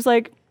 The editor's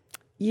like,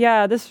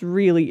 yeah, this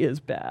really is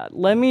bad.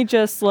 Let me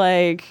just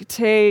like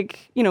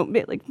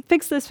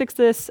fix this,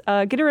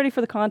 get it ready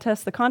for the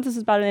contest. The contest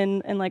is about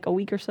in like a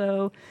week or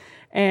so.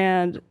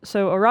 And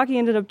so Araki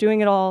ended up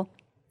doing it all.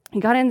 He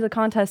got into the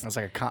contest. It was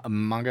like a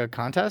manga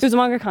contest? It was a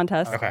manga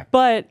contest. Okay.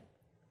 But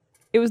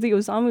it was the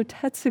Osamu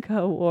Tezuka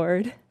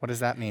Award. What does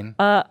that mean?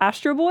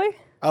 Astro Boy,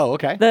 Oh,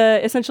 okay.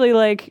 essentially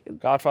like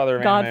Godfather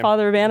of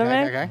Godfather of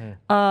anime.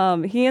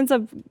 Okay. He ends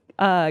up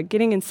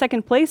getting in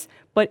second place,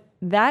 but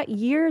that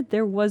year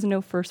there was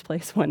no first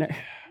place winner.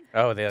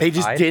 Oh, They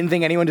just didn't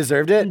think anyone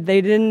deserved it? They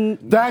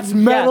didn't. That's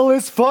metal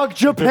as fuck,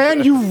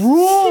 Japan, you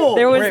rule!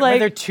 There was Were like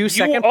there 2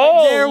 second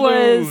all there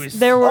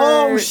were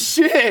Oh,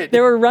 shit!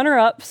 there were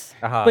runner-ups,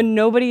 Uh-huh. but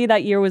nobody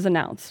that year was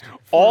announced.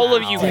 All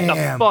of you get the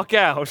Damn. fuck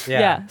out.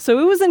 Yeah. So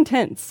it was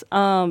intense.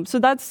 So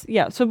that's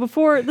So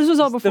before this was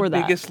all before The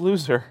that. biggest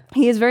loser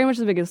He is very much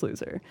the biggest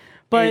loser.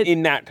 But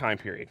in that time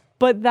period.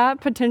 But that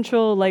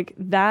potential, like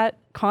that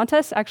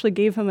contest actually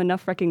gave him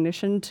enough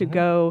recognition to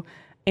go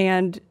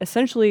and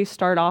essentially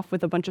start off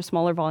with a bunch of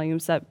smaller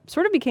volumes that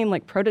sort of became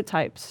like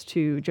prototypes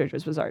to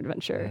JoJo's Bizarre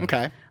Adventure.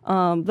 Okay.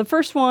 The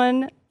first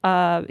one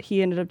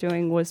he ended up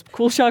doing was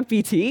Cool Shock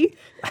BT.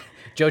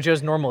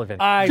 JoJo's normal event.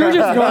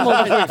 JoJo's normal.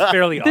 It's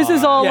fairly This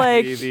is all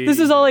like this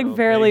is all like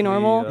fairly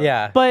normal.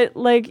 Yeah. But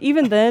like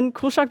even then,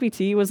 Cool Shock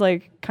BT was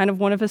like kind of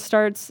one of his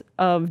starts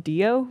of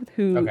Dio,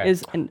 who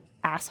is an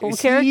asshole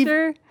Is he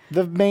character.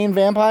 the main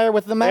vampire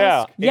with the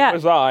mask? Yeah.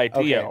 It was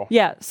Dio.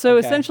 Yeah, so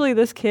essentially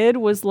this kid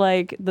was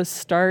like the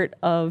start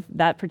of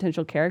that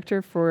potential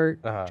character for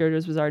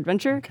JoJo's Bizarre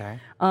Adventure. Okay.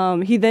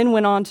 He then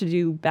went on to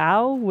do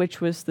Bao, which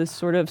was this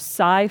sort of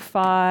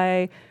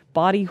sci-fi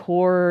body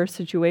horror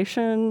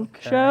situation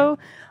show.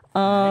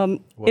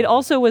 It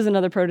also was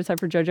another prototype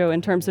for JoJo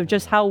in terms of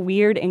just how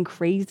weird and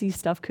crazy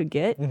stuff could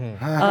get.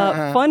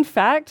 Fun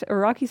fact,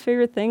 Araki's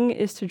favorite thing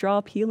is to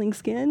draw peeling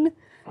skin.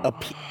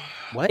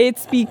 What?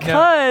 It's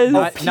because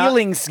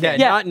Appealing skin.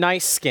 Yeah. Not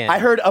nice skin. I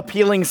heard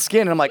appealing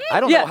skin, and I'm like, I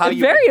don't know how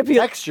you very would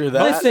appealing. texture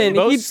that. Listen,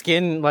 Both he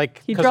skin,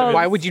 like, he 'cause draws-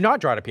 why would you not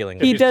draw it appealing?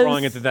 He He's does-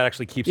 drawing it that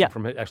actually keeps Yeah. him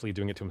from actually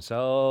doing it to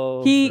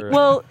himself. or-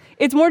 well,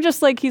 it's more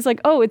just like he's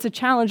like, oh, it's a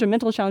challenge, a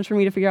mental challenge for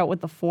me to figure out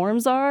what the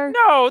forms are.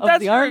 No, of that's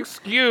the your art.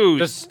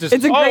 excuse. It's a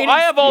great I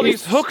have all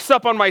excuse. these hooks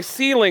up on my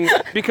ceiling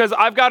because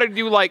I've got to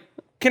do like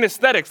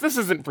kinesthetics. This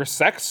isn't for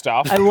sex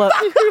stuff. I love.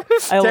 I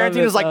love it,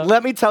 Tarantino's like, though.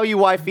 let me tell you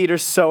why feet are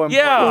so important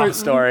Yeah. in the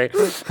story.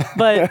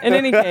 But in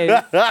any case,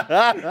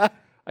 I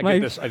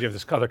Mike. get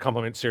this other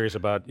compliment series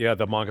about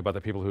the manga about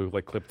the people who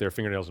like clip their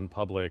fingernails in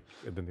public,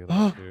 and then the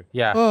others do.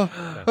 Yeah.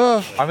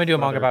 I'm gonna do a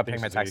manga about things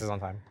paying my to taxes do. on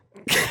time.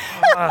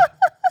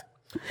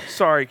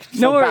 Sorry.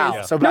 no worries.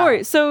 Bao, so No Bao.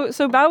 worries. So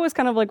Bao was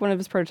kind of like one of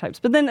his prototypes.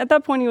 But then at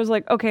that point, he was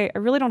like, okay, I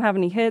really don't have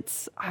any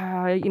hits.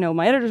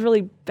 My editor's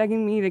really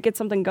begging me to get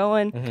something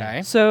going.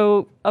 Okay.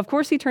 So of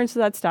course he turns to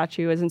that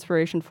statue as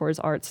inspiration for his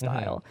art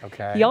style.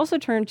 Okay. He also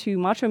turned to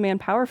Macho Man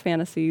power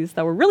fantasies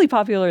that were really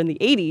popular in the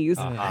 80s.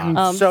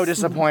 I'm so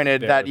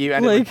disappointed that you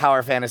ended with like-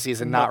 Power Fantasies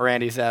and not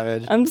Randy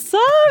Savage. I'm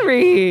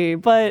sorry,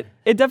 but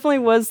it definitely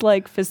was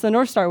like Fist of the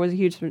North Star was a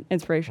huge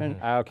inspiration.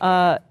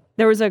 Okay.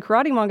 There was a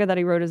karate manga that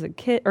he wrote as a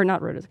kid, or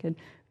not wrote as a kid.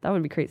 That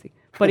would be crazy.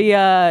 But he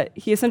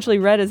essentially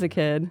read as a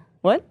kid.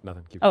 What?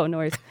 Nothing. Keep Oh, no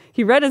worries.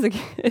 He read as a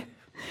kid.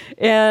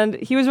 And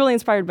he was really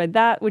inspired by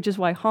that, which is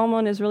why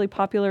Hamon is really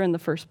popular in the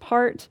first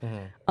part.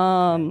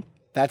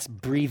 That's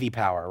breathy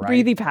power, right?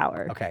 Breathy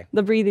power. Okay.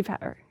 The breathy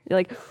power. You're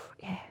like,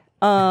 yeah.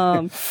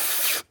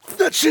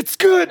 That shit's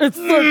good. It's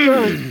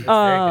so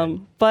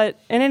good. But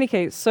in any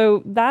case,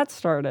 so that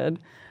started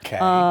Okay.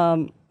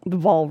 the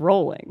ball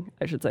rolling,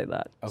 I should say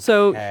that.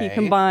 So he Okay.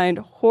 combined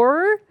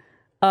horror,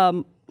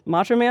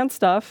 Macho Man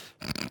stuff,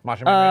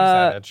 Macho Man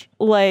Randy Savage.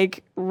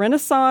 like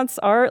Renaissance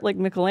art, like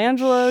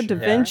Michelangelo, Da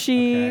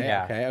Vinci. okay,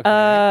 Yeah.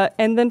 okay.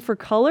 And then for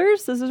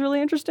colors, this is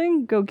really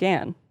interesting,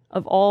 Gauguin,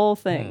 of all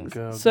things.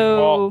 Gauguin. So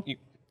Well, you-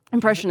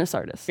 Impressionist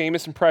artist.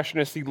 famous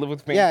impressionist. He lived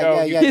with Van Yeah, Gogh.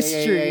 yeah, You- yeah,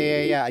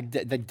 History. yeah. I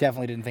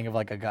definitely didn't think of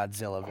like a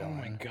Godzilla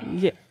villain.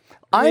 Yeah.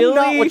 I'm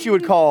not Really? what you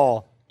would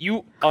call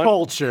You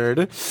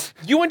cultured.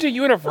 you went to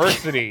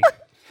university.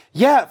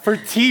 Yeah, for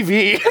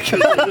TV.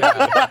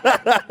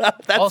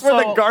 That's Also-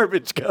 where the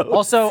garbage goes.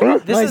 Also,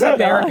 this is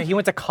America. He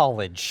went to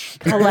college.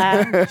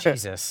 Collab.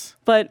 Jesus.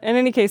 But in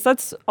any case,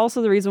 that's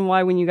also the reason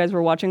why when you guys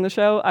were watching the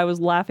show, I was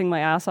laughing my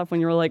ass off when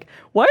you were like,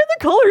 why are the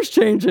colors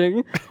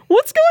changing?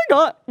 What's going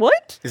on?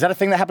 What? Is that a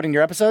thing that happened in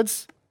your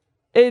episodes?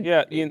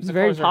 Yeah, It's the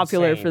very colors are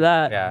popular insane. for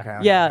that. Yeah. Okay.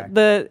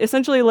 Yeah,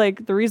 essentially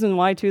like the reason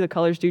why too the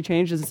colors do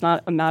change is it's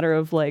not a matter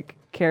of like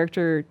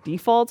character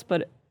defaults,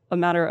 but a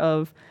matter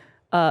of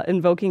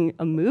invoking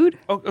a mood.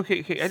 Oh, okay.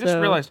 I just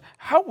So- realized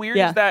how weird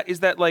Yeah. is that? Is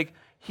that like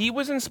he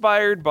was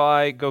inspired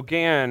by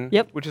Gauguin,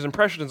 Yep. which is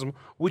Impressionism,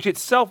 which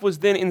itself was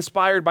then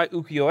inspired by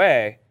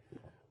ukiyo-e,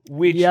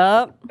 which,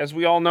 Yep. as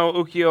we all know,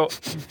 go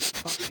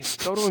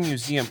to a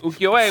museum.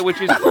 Ukiyo-e,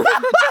 which is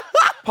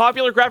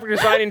popular graphic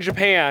design in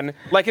Japan,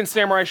 like in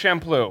Samurai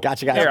Champloo.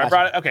 Gotcha, gotcha, Here, I gotcha.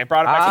 brought it. Okay,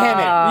 brought it back. Damn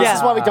it. This is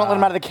Yeah. why we don't let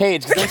him out of the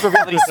cage, because then it's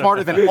revealed that he's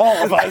smarter than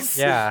all of us.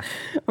 Yeah.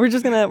 We're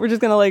just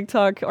gonna like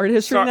talk art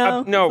history Sorry,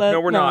 now. no, Is that-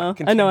 no, we're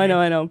not. I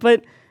know.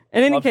 But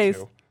in any Love case,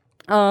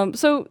 to.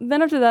 so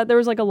then after that, there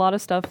was like a lot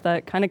of stuff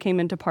that kind of came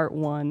into part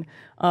one.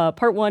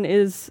 Part one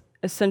is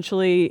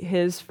essentially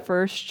his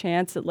first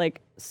chance at like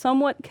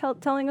somewhat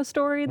telling a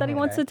story that he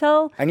wants to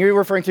tell. And you're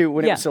referring to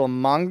when it Yeah. was still a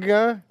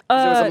manga?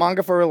 'Cause it was a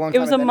manga for a long time. It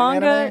was a and then an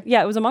manga. anime?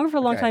 Yeah, it was a manga for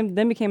a long Okay. time,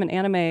 then became an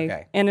anime.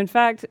 Okay. And in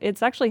fact,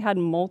 it's actually had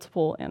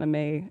multiple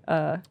anime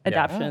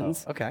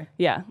adaptations. Oh, okay.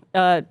 Yeah.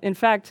 In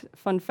fact,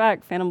 fun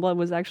fact, Phantom Blood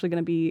was actually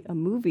going to be a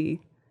movie.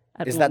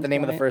 At Is one that the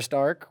name of the point. first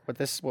arc? What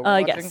we're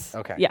watching? Yes.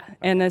 Okay. Yeah,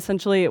 and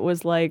essentially it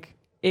was like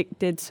it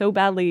did so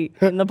badly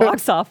in the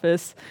box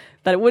office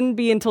that it wouldn't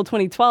be until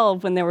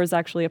 2012 when there was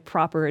actually a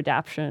proper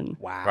adaptation.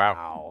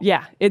 Wow.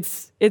 Yeah,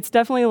 it's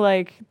definitely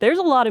like there's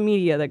a lot of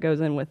media that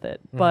goes in with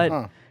it, but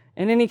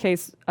in any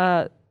case,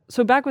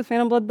 so back with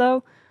Phantom Blood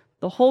though,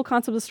 the whole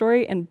concept of the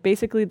story and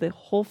basically the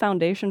whole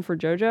foundation for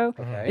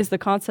JoJo is the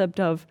concept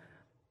of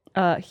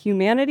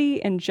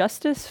humanity and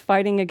justice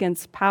fighting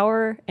against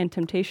power and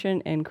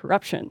temptation and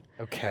corruption.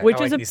 Okay. Which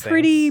I is like a these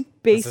pretty things.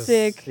 This is-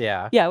 basic,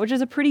 yeah. which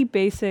is a pretty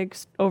basic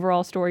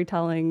overall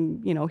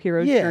storytelling,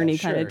 hero Yeah, journey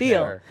kind sure, of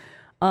deal.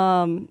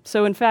 Sure.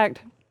 So in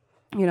fact,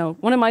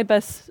 one of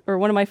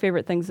my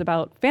favorite things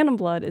about Phantom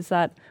Blood is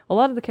that a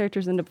lot of the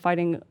characters end up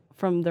fighting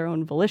from their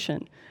own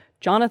volition.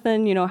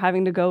 Jonathan,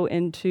 having to go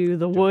into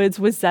the woods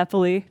with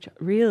Zeppeli.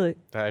 Really?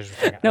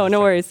 No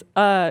worries.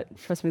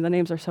 Trust me, the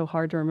names are so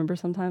hard to remember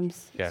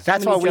sometimes. Yes.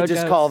 That's So why many we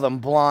just JoJos. call them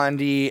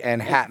Blondie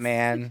and Hat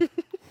Man.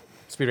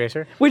 Speed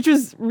Racer. Which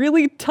was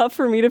really tough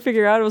for me to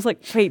figure out. I was like,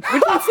 wait,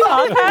 which one's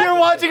Top Hat? You're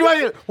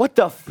watching what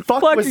the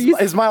fuck Fuck, are you-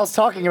 is Miles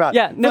talking about?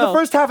 Yeah, For no. the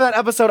first half of that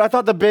episode, I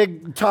thought the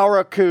big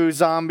Taraku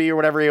zombie or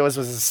whatever he was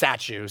a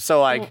statue.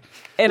 So like,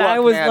 And I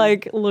look, was man.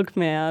 like, look,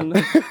 man,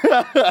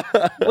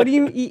 what do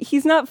you?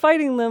 He's not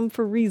fighting them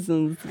for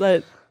reasons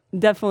that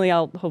definitely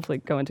I'll hopefully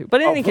go into.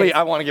 But in any Hopefully, case,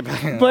 I want to get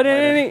back. but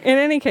in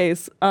any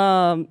case,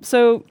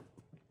 so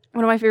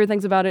one of my favorite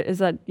things about it is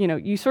that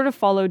you sort of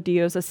follow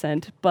Dio's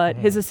ascent, but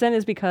his ascent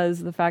is because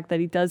of the fact that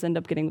he does end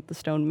up getting the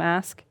stone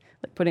mask,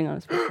 like putting on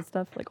his face and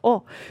stuff. Like,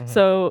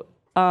 so.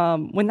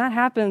 When that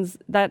happens,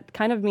 that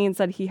kind of means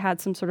that he had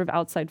some sort of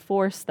outside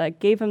force that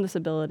gave him this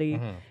ability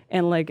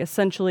and like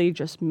essentially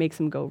just makes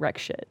him go wreck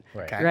shit.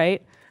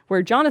 Right?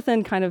 Where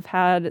Jonathan kind of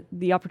had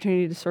the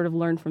opportunity to sort of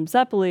learn from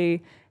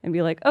Zeppeli and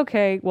be like,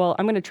 okay, well,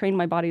 I'm going to train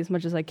my body as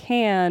much as I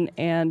can,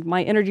 and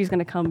my energy is going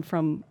to come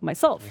from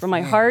myself, from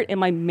my heart and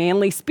my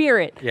manly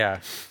spirit. Yeah.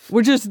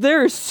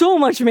 There is so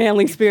much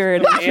manly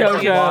spirit in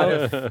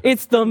JoJo.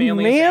 It's the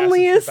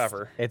manliest.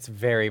 ever. It's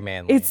very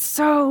manly. It's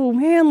so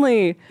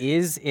manly.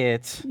 Is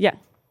it Yeah.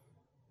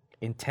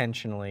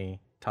 intentionally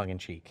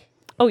tongue-in-cheek?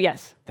 Oh,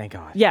 yes. Thank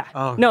God. Yeah.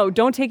 Oh. No,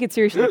 don't take it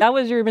seriously. That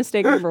was your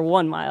mistake number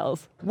one,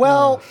 Miles.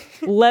 Well,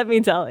 Let me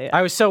tell you.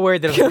 I was so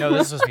worried that I was like, no,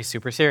 this is supposed to be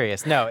super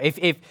serious. No, if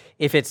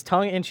it's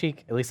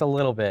tongue-in-cheek, at least a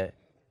little bit,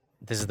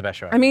 this is the best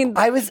show ever. I mean,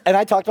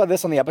 I talked about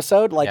this on the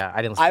episode. Like, Yeah,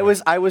 I didn't listen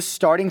to I was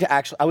starting to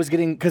actually, I was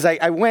getting, because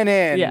I went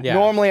in. Yeah. Yeah.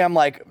 Normally, I'm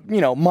like,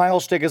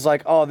 Miles' shtick is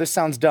like, oh, this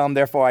sounds dumb,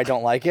 therefore I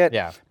don't like it.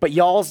 Yeah. But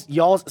y'all's,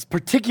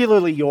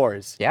 particularly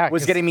yours, Yeah,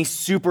 was 'cause- getting me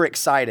super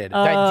excited. did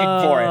I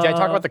Uh,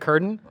 talk about the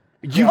curtain?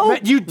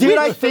 You did,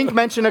 I think,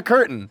 mention a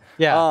curtain.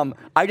 Yeah.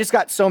 I just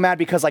got so mad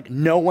because like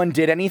no one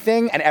did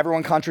anything and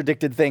everyone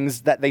contradicted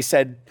things that they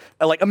said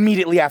like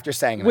immediately after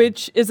saying them.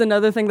 which is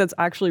another thing that's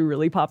actually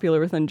really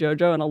popular within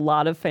JoJo, and a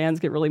lot of fans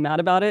get really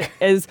mad about it,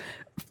 is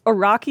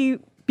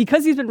Araki,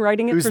 because he's been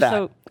writing it Who's for that?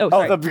 so... Oh,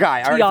 sorry. the guy.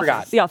 I already author,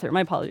 forgot. The author,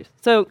 my apologies.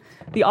 So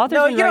the author's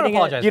No, been you don't writing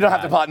apologize. You don't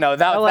have to pot. No,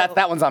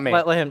 that one's on me.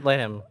 Let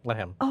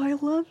him. Oh, I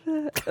love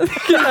it.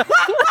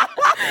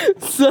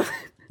 So...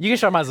 You can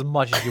show him as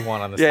much as you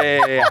want on this.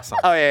 Yeah. thing. Awesome.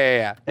 Oh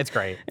yeah. It's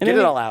great. In Get any-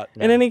 it all out.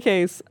 In any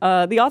case,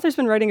 the author's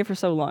been writing it for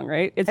so long,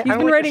 right? He's I been don't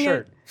like the writing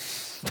shirt.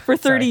 it for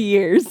 30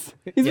 years.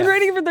 He's Yeah. been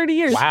writing it for 30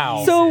 years.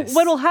 Wow. So Jesus.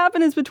 what'll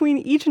happen is between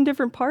each and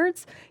different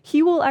parts,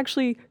 he will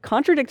actually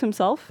contradict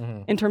himself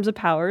Mm-hmm. in terms of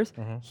powers.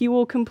 He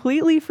will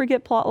completely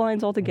forget plot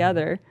lines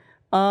altogether.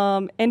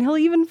 Mm-hmm. And he'll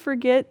even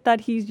forget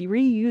that he's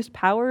reused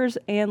powers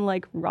and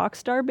like rock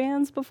star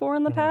bands before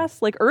in the Mm-hmm.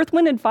 past. Like Earth,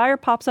 Wind, and Fire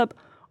pops up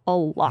a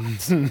lot.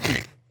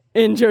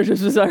 In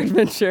JoJo's Bizarre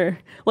Adventure,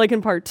 like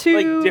in part 2.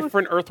 Like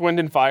different Earth, Wind,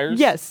 and Fires?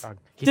 Yes, He sounds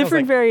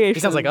different like- variations. He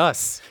sounds like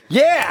us.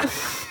 Yeah.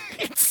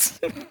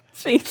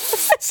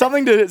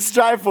 Something to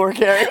strive for,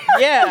 Carrie.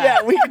 Yeah.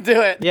 Yeah, we can do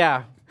it.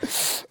 Yeah.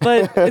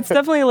 But it's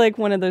definitely like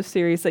one of those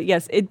series that,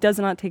 yes, it does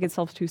not take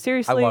itself too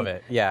seriously. love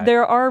it, yeah.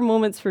 There are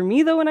moments for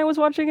me, though, when I was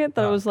watching it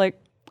that I was like,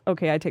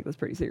 okay, I take this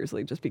pretty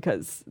seriously just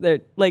because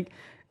they're like,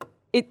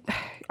 it.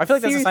 I feel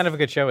like that's a sign of a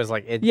good show. Is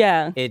like it.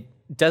 Yeah. It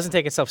doesn't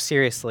take itself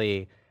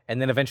seriously, and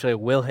then eventually it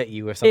will hit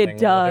you with something a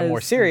little bit more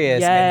does.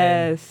 serious.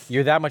 And Yes. then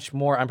you're that much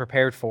more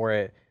unprepared for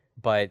it,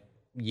 but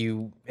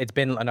it's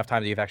been enough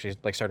time that you've actually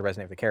like started to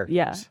resonate with the characters.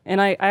 Yeah. And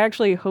I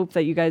actually hope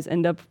that you guys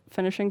end up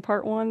finishing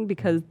part 1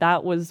 because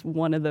that was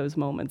one of those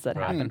moments that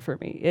happened for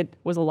me. It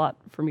was a lot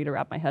for me to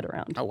wrap my head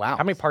around. Oh wow.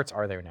 How many parts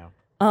are there now?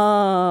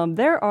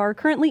 There are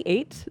currently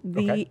 8.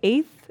 The Okay.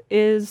 8th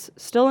is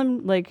still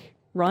in like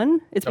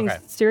run. It's being Okay.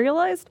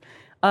 serialized.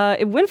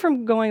 It went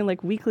from going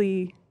like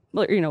weekly,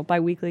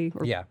 bi-weekly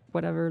or Yeah.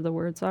 whatever the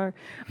words are,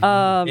 In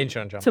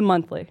Shonen Jump. to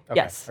monthly.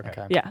 Yes.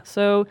 okay. Yeah.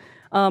 So,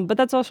 but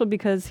that's also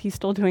because he's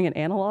still doing it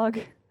analog.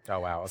 Oh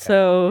wow. Okay.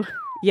 So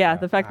yeah,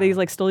 the fact that he's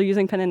like still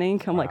using pen and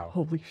ink, I'm like, Wow.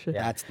 holy shit.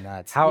 That's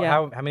nuts. how yeah.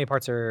 how many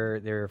parts are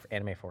there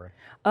anime for?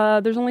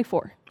 There's only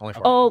 4. Only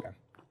 4. Oh, Okay.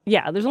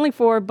 yeah, there's only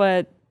 4,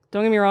 but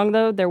don't get me wrong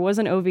though, there was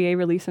an OVA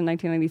released in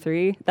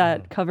 1993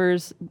 that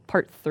covers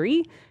part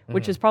 3,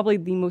 which is probably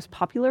the most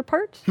popular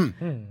part.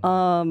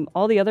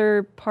 All the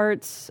other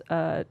parts,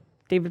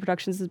 David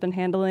Productions has been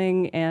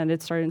handling, and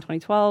it started in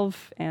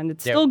 2012, and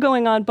it's still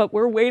going on, but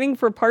we're waiting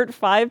for part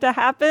 5 to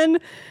happen.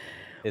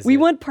 We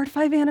want part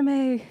 5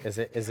 anime. Is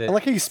it? I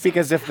like how you speak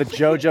as if the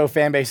JoJo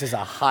fan base is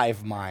a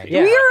hive mind.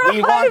 Yeah. We are a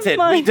We want hive it. We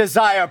mind.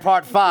 desire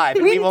part 5.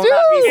 We will do.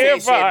 not be Yeah,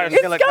 satiated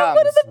until it It's got comes.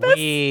 one of the best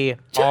We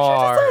JoJo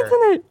designs in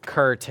are it.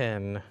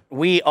 curtain.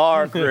 We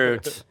are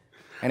Groot.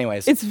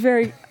 Anyways,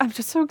 I'm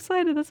just so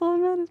excited. That's all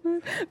that matters,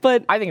 man.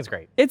 But I think it's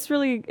great. it's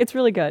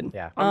really good.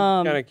 Yeah.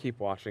 I'm gonna keep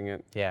watching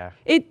it. Yeah.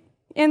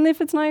 And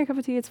if it's not your cup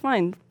of tea, it's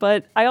fine.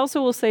 But I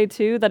also will say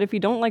too that if you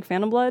don't like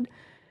Phantom Blood,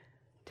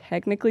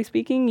 technically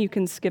speaking, you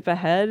can skip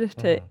ahead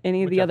to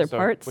any of the other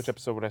parts. Which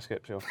episode would I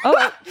skip to?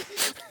 Oh,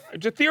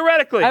 Just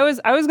theoretically. I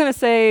was gonna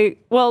say,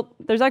 well,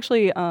 there's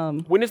actually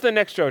When does the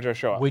next JoJo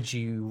show up? Would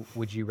you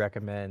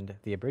recommend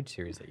the abridged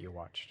series that you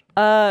watched?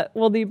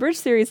 well, the bridge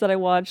series that I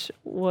watched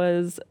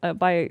was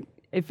by,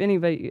 if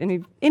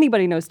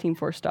anybody knows Team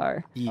 4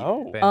 Star.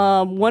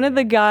 Oh. One of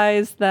the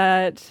guys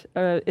that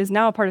is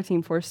now a part of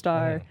Team 4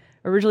 Star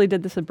originally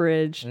did this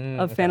abridged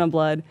of Phantom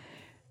Blood.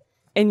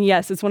 And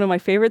yes, it's one of my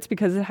favorites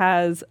because it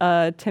has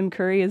Tim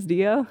Curry as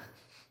Dio.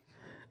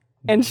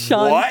 And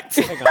Sean. what?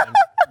 Hang on.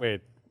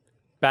 Wait.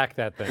 Back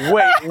that thing.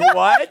 Wait,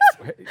 what?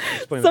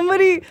 Explain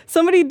that.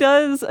 Somebody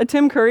does a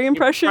Tim Curry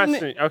impression.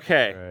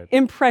 Okay.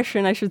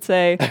 Impression, I should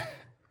say.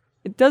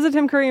 It does a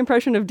Tim Curry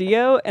impression of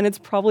Dio, and it's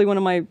probably one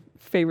of my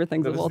favorite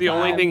things This of is all the time.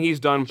 only thing he's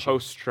done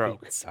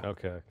post-stroke.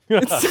 Okay.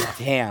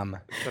 Damn.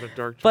 Is that a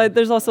dark But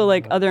there's also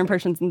like other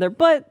impressions in there.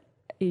 But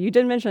you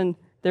did mention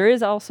there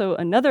is also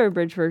another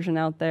abridged version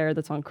out there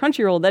that's on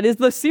Crunchyroll that is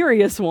the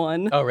serious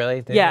one. Oh,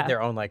 really? They Yeah. made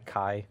their own like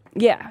Kai.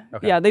 Yeah.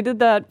 Okay. Yeah, they did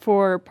that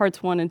for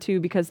parts 1 and 2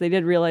 because they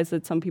did realize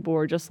that some people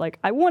were just like,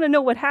 I want to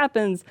know what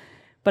happens,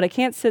 but I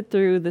can't sit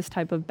through this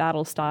type of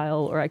battle style,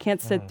 or I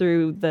can't sit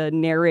through the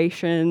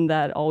narration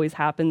that always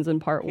happens in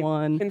part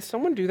 1. Can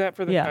someone do that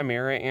for the Yeah.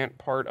 Chimera Ant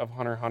part of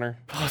Hunter x Hunter?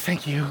 Oh,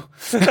 thank you.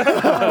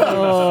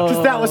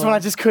 Because that was when I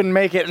just couldn't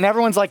make it. And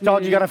everyone's like,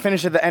 dog, you got to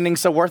finish it. The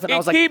ending's so worth it. And I It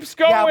was like, keeps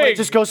yeah, but going. it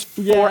just goes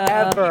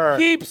Yeah. forever.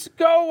 Keeps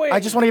going. I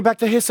just want to get back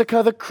to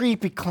Hisoka, the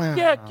creepy clown.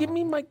 Yeah, give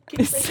me my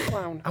gay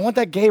clown. I want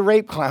that gay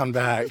rape clown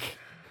back.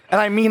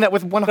 And I mean that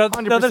with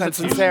 100%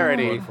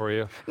 sincerity. For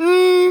you.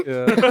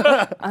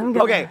 I'm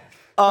gonna, Okay.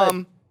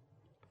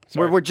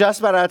 We're just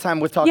about out of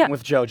time with talking Yeah.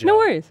 with JoJo. No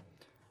worries.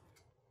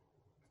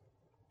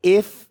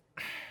 If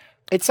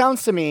it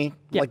sounds to me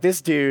Yeah. like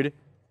this dude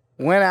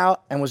went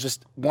out and was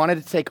just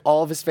wanted to take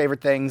all of his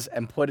favorite things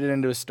and put it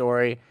into a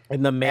story,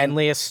 And the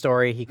manliest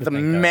story he could the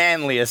think of.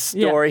 manliest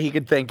story he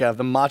could think of,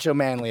 the macho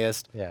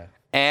manliest. Yeah.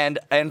 And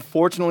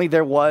unfortunately,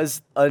 there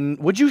was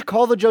would you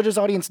call the JoJo's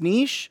audience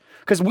niche?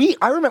 Because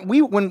I remember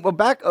when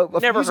back a few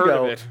Never years heard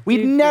ago, of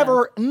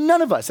it.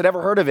 none of us had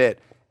ever heard of it.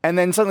 And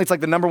then suddenly it's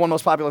like the number one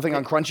most popular thing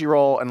on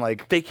Crunchyroll, and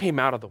like, They came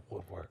out of the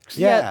woodworks.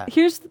 yeah.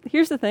 Here's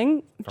the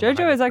thing. behind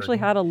JoJo the has actually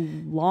curtain. had a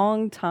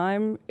long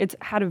time. It's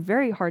had a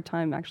very hard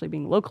time actually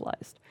being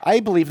localized. I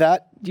believe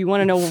that. Do you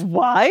want to know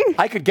why?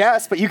 I could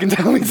guess, but you can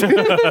tell me too.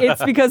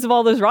 It's because of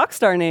all those rock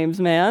star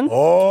names, man.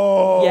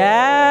 Oh.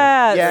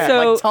 Yeah. Yeah,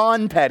 So like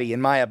Ton Petty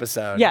in my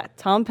episode. yeah,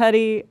 Tom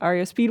Petty,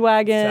 Ario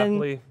Speedwagon.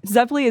 Zeppeli.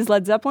 Zeppeli is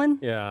Led Zeppelin.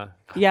 Yeah.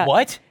 Yeah.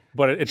 What?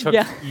 But it took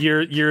Yeah.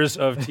 years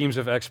of teams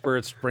of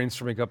experts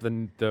brainstorming up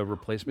the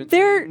replacement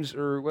There, teams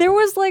or what? there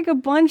was like a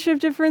bunch of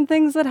different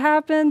things that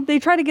happened. They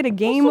tried to get a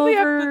game Also,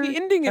 over. the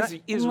ending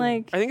is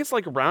like- I think it's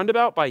like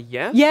Roundabout by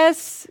Yes.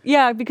 Yes,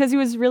 yeah, because he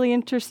was really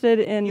interested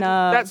in.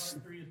 That's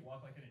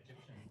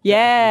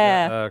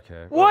yeah.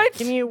 Okay. what?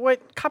 Give me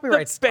what The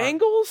copyrights?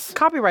 Bangles?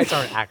 Copyrights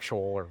aren't actual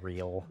or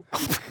real.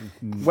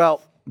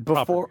 Well,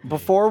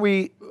 before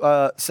we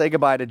say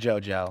goodbye to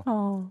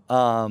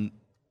JoJo,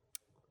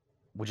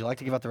 would you like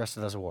to give out the rest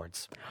of those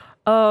awards?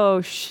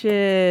 Oh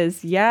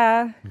shiz,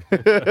 yeah.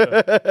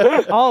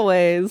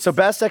 Always. So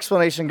best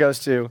explanation goes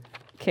to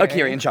Carrie.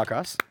 Akira and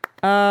Chakras.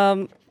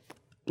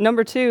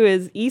 Number 2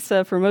 is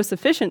Issa for most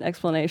efficient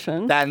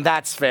explanation. And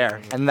that's fair.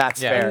 And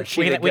that's Yeah. fair. She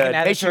We can- did we can good.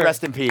 add May it she to her-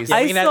 rest in peace.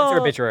 Yeah. we can add it to her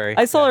obituary.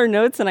 I saw her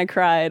notes and I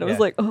cried. I was Yeah.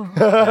 like,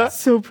 oh,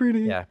 so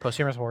pretty. Yeah.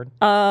 Posthumous award.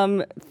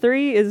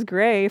 3 is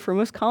Gray for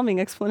most calming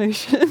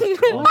explanation.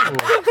 The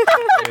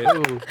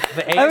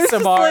was just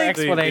ASMR like-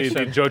 explanation.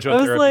 The JoJo I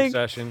was therapy like-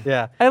 session.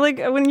 Yeah. I like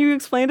when you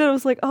explained it, I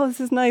was like, oh, this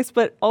is nice.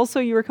 But also,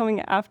 you were coming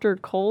after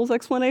Cole's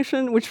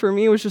explanation, which for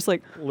me was just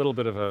like, A little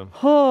bit of a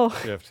oh.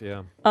 shift,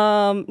 yeah.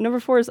 Number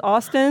 4 is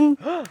Austin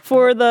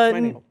for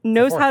the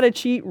knows how to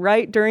cheat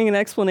right during an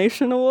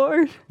explanation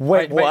award.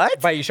 Wait, what?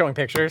 By you showing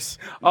pictures.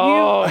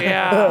 Oh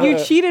yeah. You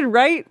cheated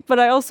right, but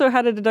I also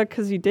had to deduct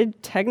because you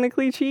did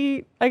technically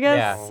cheat. I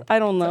guess Yeah. I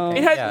don't know.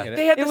 It had, Yeah.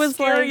 they had It the was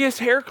like- scariest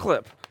hair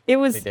clip. It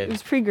was They did. it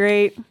was pretty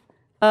great.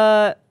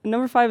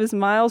 Number 5 is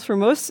Miles for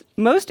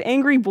most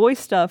angry boy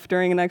stuff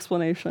during an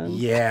explanation.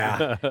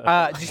 Yeah.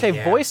 Did you say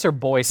voice or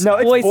boy No, stuff?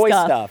 it's Boy boy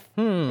stuff. stuff.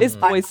 It's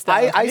boy stuff.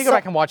 I need to saw- go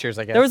back and watch yours,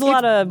 I guess. there was a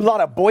lot of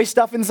lot of boy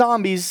stuff and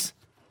zombies.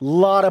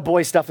 Lot of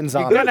boy stuff and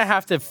You're zombies. gonna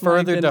have to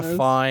further goodness.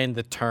 define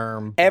the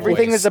term.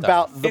 Everything boy is stuff.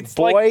 about the It's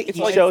like- boy. it's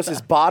He like- shows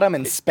his bottom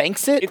and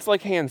spanks it. It's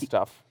like hand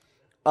stuff.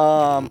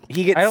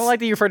 He gets. I don't like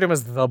that you referred to him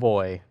as the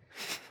boy.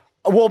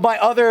 Well, my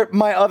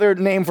other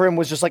name for him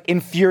was just like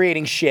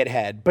infuriating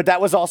shithead, but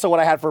that was also what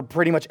I had for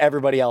pretty much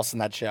everybody else in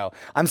that show.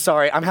 I'm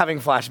sorry, I'm having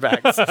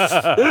flashbacks.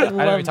 I know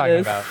what you're talking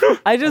about.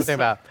 I just I'm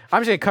just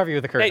gonna cover you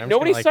with a curtain. Hey, I'm just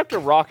nobody gonna, sucked a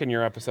rock in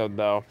your episode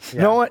though.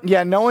 No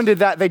one did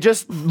that. They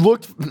just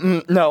looked.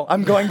 No,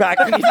 I'm going back.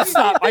 I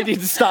need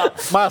to stop.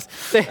 Miles,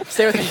 stay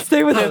with me.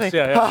 stay with it.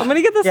 Yeah. I'm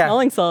gonna get the Yeah.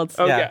 smelling salts.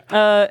 Oh Yeah.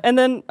 yeah. And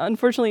then,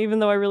 unfortunately, even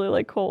though I really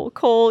like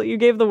Cole, you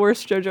gave the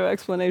worst JoJo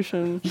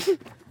explanation.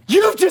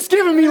 You've just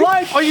given me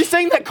life. Are you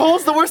saying that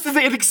Cole's the worst at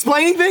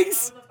explaining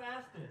things?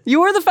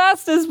 You were the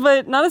fastest,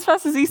 but not as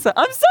fast as Issa.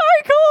 I'm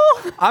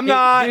sorry, Cole. I'm He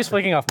not. was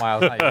flicking off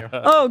Miles, not you.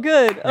 Oh,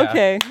 good.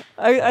 Okay.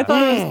 I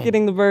thought I was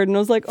getting the bird, and I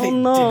was like, oh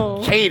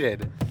no.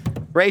 Hated.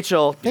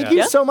 Rachel, thank Yeah.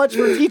 you so much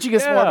for teaching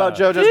us more Yeah. about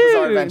JoJo's Dude.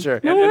 Bizarre Adventure.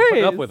 No And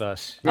putting up worries. with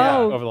us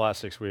Oh. over the last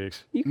 6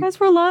 weeks. You guys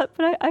were a lot,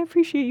 but I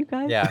appreciate you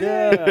guys.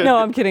 Yeah. No,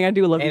 I'm kidding. I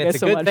do love And you guys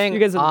it's a so good much. thing You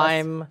guys are the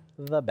best. I'm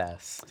the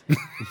best.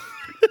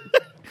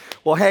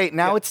 Well, hey,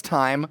 now it's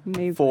time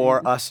Amazing.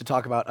 for us to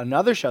talk about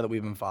another show that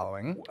we've been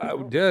following. I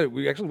want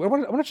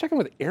to check in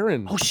with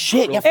Aaron. Oh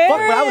shit! Yeah, fuck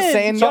what I was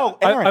saying. So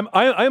Yo, Aaron.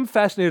 I'm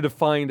fascinated to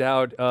find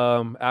out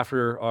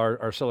after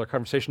our stellar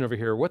conversation over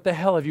here. What the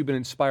hell have you been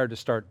inspired to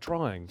start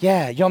drawing?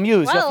 Yeah, your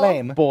muse, your Well-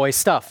 flame. Boy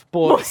stuff.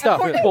 Boy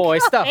stuff. Boy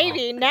stuff.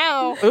 Maybe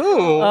now.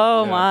 Ooh.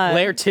 Oh my.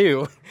 Layer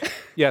 2.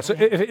 Yeah. So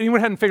if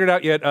anyone hadn't figured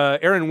out yet,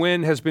 Aaron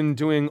Wynn has been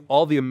doing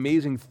all the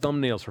amazing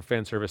thumbnails for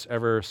fan service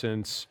ever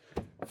since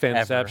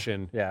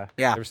Fanception. Yeah.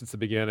 Yeah. Ever since the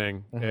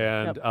beginning,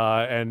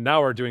 and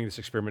now we're doing this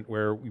experiment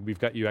where we've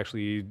got you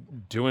actually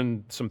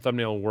doing some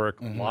thumbnail work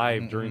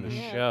live during the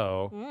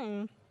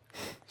show.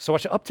 So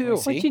what you up to?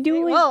 What you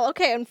doing? Well,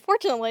 okay,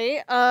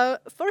 unfortunately,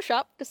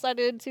 Photoshop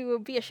decided to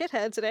be a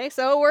shithead today,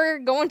 so we're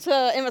going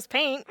to MS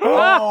Paint.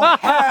 Oh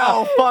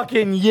hell,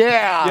 fucking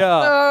yeah!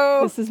 Yeah. So,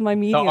 This is my The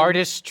medium.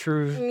 artist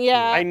true.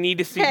 yeah. I need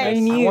to see Okay. I this.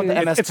 knew. want the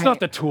MS It's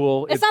not the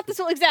tool. It's not the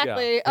tool,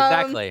 exactly.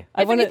 Exactly.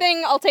 I If wanna-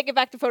 anything, I'll take it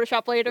back to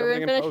Photoshop later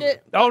and finish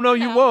it. Oh no,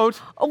 you won't.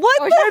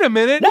 What? Wait a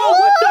minute. No,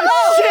 what the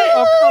shit?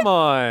 Oh come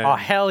on. Oh,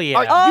 hell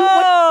yeah.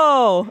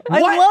 Oh, I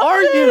What love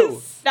are this.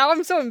 you? Now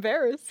I'm so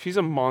embarrassed. She's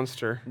a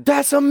monster.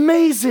 That's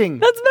amazing.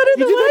 That's better You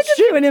than did what I that could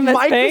shit do in MS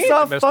Paint.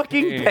 Microsoft MS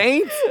fucking Paint.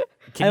 Paint.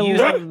 Can I you use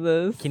love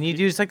this. Can you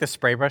use like the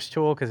spray brush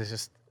tool? Because it's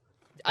just.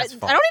 I It's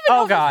fun. don't even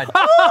know. Oh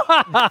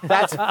god.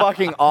 That's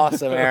fucking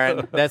awesome,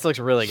 Aaron. That looks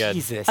really good.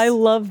 Jesus. I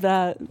love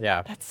that.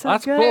 Yeah. That's so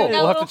That's good. cool.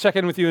 Yeah. We'll have to check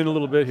in with you in a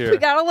little bit here. We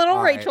got a little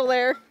All right. Rachel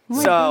there. Oh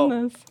my So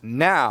goodness.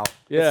 now it's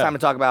Yeah. time to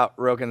talk about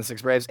Roka and the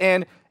Six Braves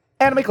and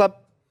Anime Club.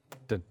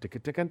 Dun, dun,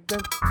 dun, dun, dun.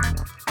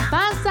 フ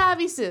ァンサー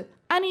ビス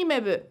アニメ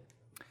部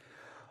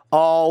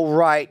All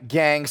right,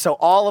 gang. So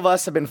all of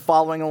us have been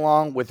following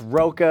along with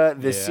Roka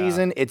this Yeah.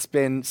 season. It's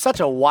been such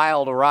a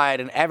wild ride,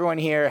 and everyone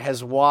here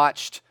has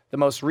watched the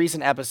most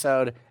recent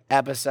episode,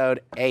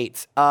 episode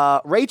 8.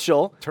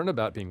 Rachel,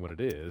 Turnabout being what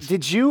it is.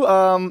 did you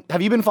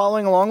have you been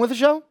following along with the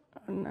show?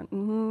 You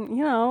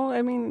know,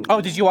 I mean, Oh,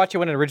 did you watch it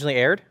when it originally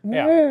aired?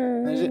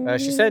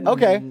 She said.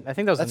 Okay. I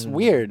think that was. That's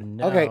weird.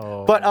 No. Okay,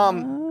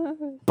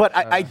 but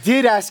I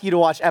did ask you to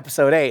watch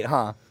episode 8,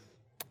 huh?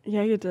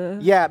 yeah, you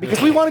did. Yeah,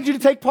 because we wanted you to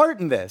take part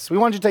in this. We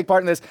wanted you to take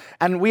part in this,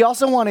 and we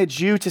also wanted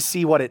you to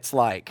see what it's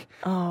like.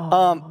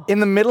 In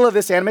the middle of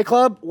this anime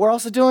club, we're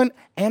also doing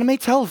anime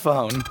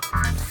telephone.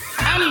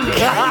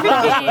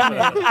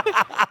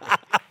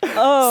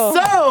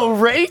 So,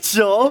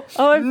 Rachel,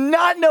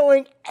 not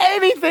knowing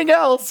anything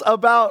else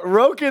about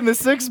Roka and the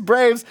Six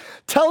Braves,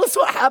 tell us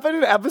what happened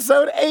in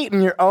episode 8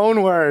 in your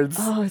own words.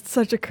 Oh, it's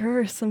such a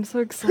curse. I'm so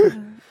excited.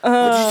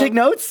 Did you take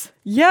notes?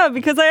 Yeah,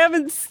 because I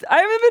haven't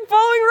been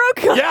following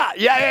Roku.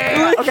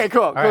 Yeah. Okay,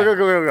 cool.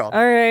 Cool.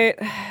 All right,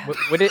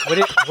 What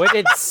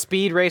did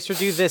Speed Racer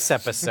do this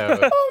episode?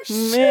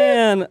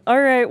 man. All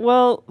right.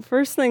 Well,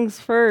 first things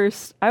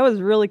first. I was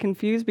really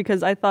confused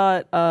because I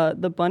thought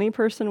the bunny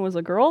person was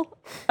a girl.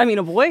 I mean,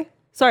 a boy.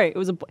 Sorry, it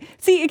was a boy.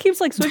 See, it keeps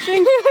like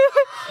switching.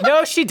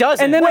 No, she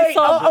doesn't. And then I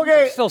saw,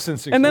 Okay. Still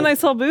since and then I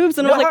saw boobs,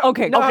 and I was like,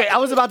 okay, Okay, I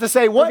was about to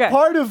say what Okay.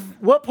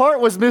 part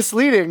was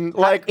misleading?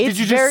 Like, did it's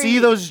you just very- see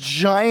those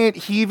giant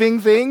heaving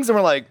things and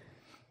we're like,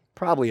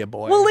 probably a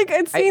boy. Well, like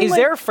it seemed Is like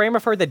there a frame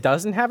of her that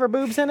doesn't have her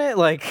boobs in it?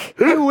 Like,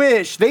 I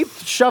wish they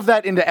shove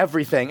that into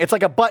everything. It's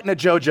like a butt in a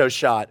JoJo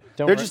shot.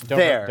 They're just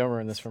there. Don't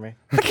ruin this for me.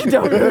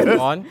 don't Go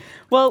on.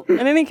 Well,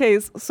 in any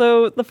case,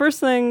 so the first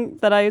thing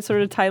that I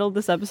sort of titled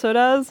this episode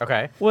as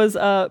Okay. was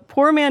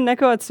Poor Man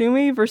Neko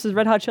Atsumi versus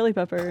Red Hot Chili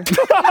Pepper.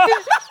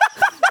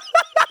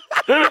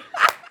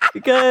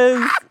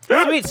 Because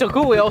Sweet, so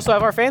cool. We also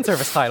have our fan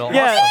service title.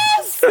 yeah,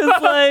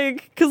 Awesome.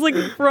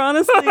 because for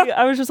honestly,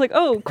 I was just like,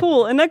 oh,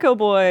 cool, a Neko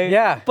boy.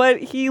 Yeah. But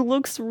he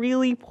looks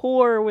really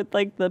poor with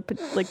like the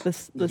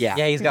Yeah.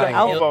 Yeah, he's got The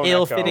an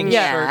ill-fitting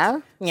Yeah.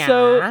 shirt.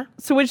 Yeah.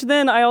 So which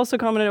then I also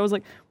commented, I was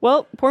like,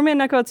 well, Poor Man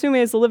Neko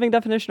Atsume is the living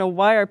definition of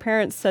why our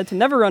parents said to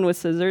never run with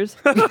scissors.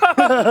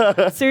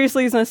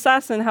 Seriously, he's an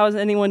assassin. How has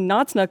anyone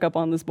not snuck up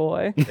on this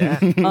boy?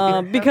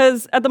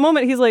 Because at the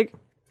moment he's like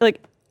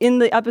in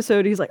the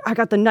episode, he's like, I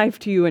got the knife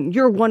to you, and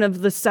you're one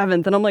of the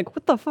 7th. And I'm like,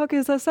 what the fuck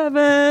is a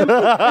 7?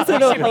 Is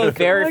it You should be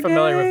very Hokage?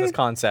 familiar with this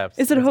concept.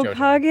 Is it with JoJo.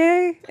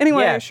 Hokage?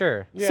 Anyway. Yeah,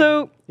 sure.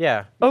 So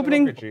Yeah.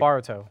 opening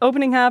Baruto.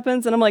 opening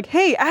happens, and I'm like,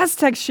 hey,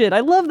 Aztec shit. I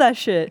love that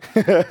shit.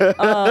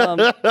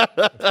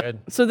 Good.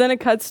 So then it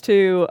cuts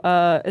to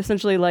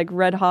essentially like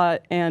Red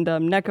Hot and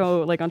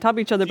Neko like on top of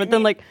each other, but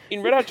then like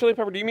in Red Hot Chili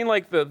Pepper, do you mean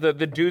like the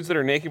dudes that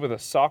are naked with a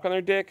sock on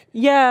their dick?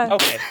 yeah.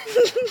 Okay.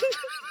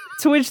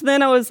 To which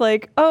then I was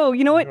like, oh,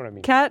 you know what? know what I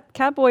mean.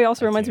 Catboy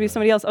also reminds me of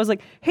somebody else. I was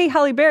like, hey,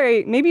 Halle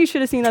Berry, maybe you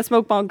should have seen that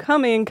smoke bomb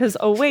coming, because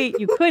oh wait,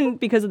 you couldn't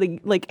because of the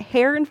like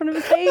hair in front of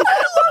his face.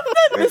 I love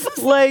that. This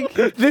is Like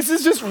this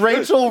is just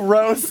Rachel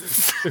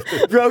roasts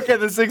Broke at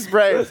the Six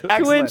Braves.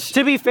 Excellent. which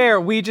To be fair,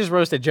 we just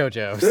roasted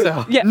JoJo,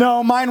 so. yeah.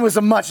 No, mine was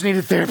a much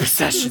needed therapy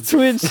session.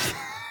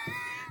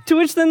 To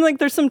which then like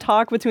there's some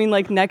talk between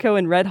like Neko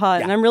and Red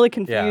Hot, and I'm really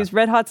confused. Yeah.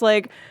 Red Hot's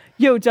like,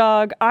 yo,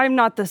 dog, I'm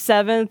not the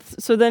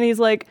 7th. So then he's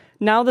like,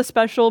 now the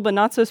special, but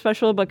not so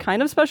special, but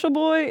kind of special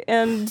boy.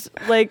 And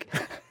like,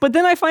 but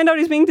then I find out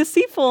he's being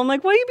deceitful. I'm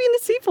like, why are you being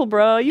deceitful,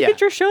 bro? You Yeah.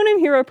 get your shonen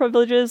hero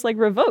privileges like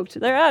revoked.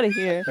 They're out of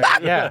here.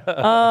 Yeah.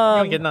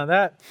 You ain't getting on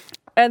that.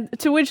 And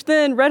to which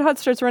then Red Hot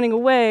starts running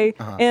away,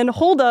 and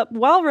hold up,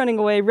 while running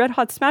away, Red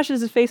Hot smashes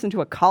his face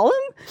into a column.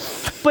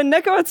 But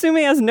Neko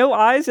Atsume has no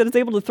eyes, yet is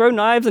able to throw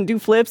knives and do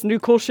flips and do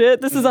cool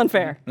shit. This is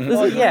unfair. This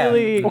is Yeah.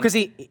 really... Well, because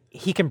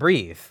he can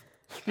breathe.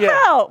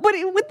 How? But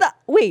with the...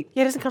 Wait.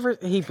 Yeah, he doesn't cover.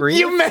 He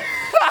breathes.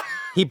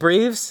 He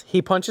breathes,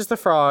 he punches the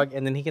frog,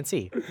 and then he can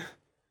see.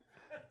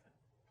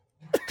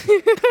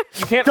 You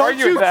can't Don't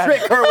argue you with that.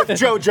 trick her with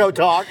JoJo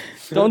talk.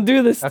 Don't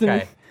do this to me.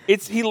 Okay.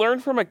 He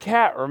learned from a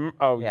cat. Or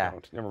Yeah. you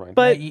don't. Never mind.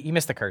 But You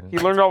missed the curtain. he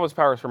learned all his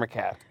powers from a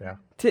cat.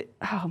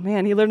 oh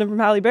man, he learned it from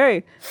Halle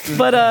Berry.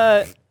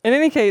 But in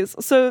any case,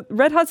 so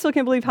Red Hot still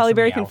can't believe Halle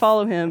Berry can Meowth.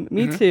 follow him.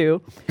 Me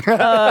too.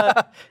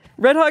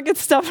 Red Hot gets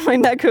stopped by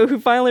Neko, who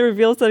finally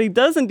reveals that he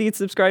does indeed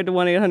subscribe to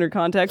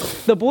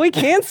 1-800-CONTACT. The boy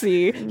can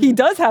see. He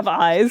does have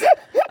eyes.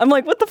 I'm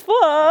like, what the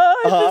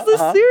fuck is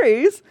this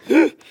series?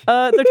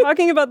 They're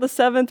talking about the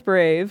 7th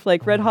Brave.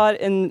 Like, Red Hot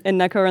and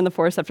Neko are in the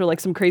forest after, like,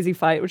 some crazy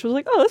fight, which was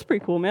like, oh, that's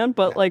pretty cool, man.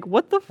 But, like,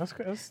 what the...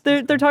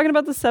 They're talking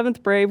about the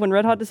 7th Brave when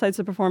Red Hot decides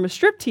to perform a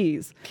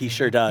striptease. He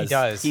sure does. He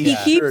does. He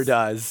Yeah. sure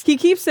does. He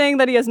keeps saying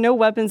that he has no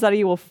weapons, that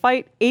he will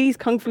fight 80s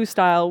kung fu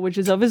style, which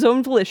is of his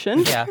own volition.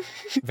 Yeah.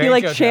 He Very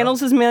like JoJo. channels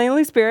his manly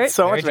spirit.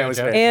 So much Very man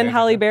JoJo. and Very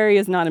Halle JoJo. Berry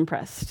is not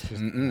impressed.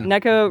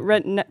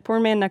 Neko, poor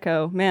man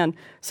Neko, man.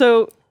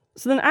 So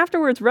then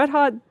afterwards, Red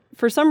Hot,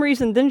 for some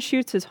reason, then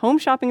shoots his Home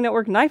Shopping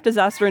Network knife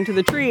disaster into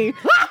the tree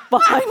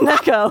behind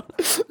Neko.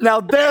 Now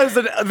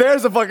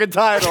there's a fucking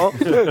title.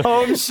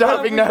 Home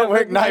Shopping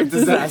Network Knife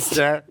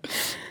Disaster.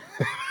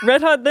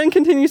 Red Hot then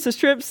continues to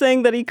strip,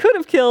 saying that he could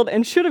have killed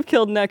and should have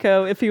killed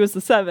Neko if he was the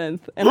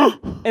 7th.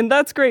 And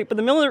that's great, but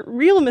the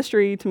real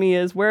mystery to me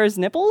is, where are his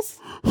nipples?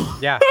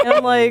 Yeah. And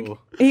I'm like,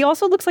 he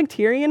also looks like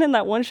Tyrion in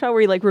that one shot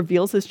where he like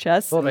reveals his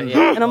chest. A little bit,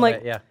 yeah. And I'm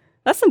like, yeah.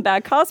 that's some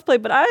bad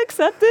cosplay, but I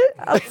accept it.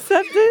 I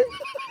accept it.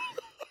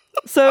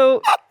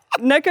 So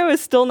Neko is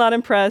still not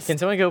impressed. Can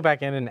someone go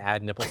back in and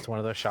add nipples to one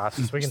of those shots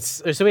so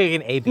we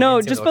can A/B No,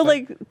 and see what just it put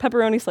looks like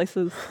pepperoni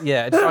slices.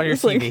 Yeah, just on your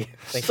It's, like, TV.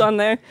 Thank just on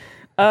there.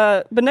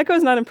 But Neko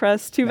is not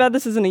impressed. Too bad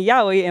this isn't a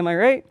yaoi, am I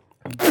right?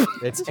 you.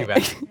 It's too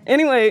bad.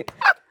 Anyway,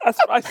 That's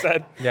what I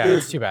said. Yeah,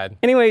 it's too bad.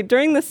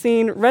 during the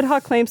scene, Red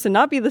Hot claims to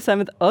not be the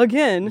 7th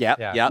again. Yep.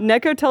 Yeah. Yep.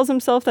 Neko tells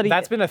himself that he...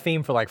 That's been a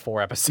theme for like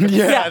 4 episodes.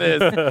 Yeah, it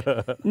is.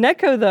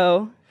 Neko,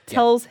 though,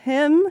 tells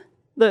him,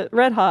 the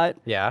Red Hot,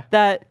 Yeah.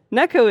 that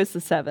Neko is the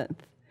 7th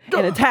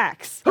and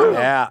attacks.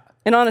 Yeah.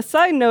 And on a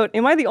side note,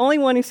 am I the only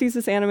one who sees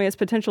this anime as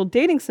potential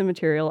dating sim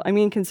material? I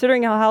mean,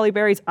 considering how Halle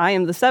Berry's I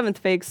am the 7th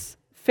face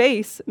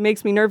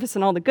makes me nervous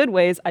in all the good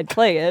ways, I'd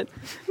play it.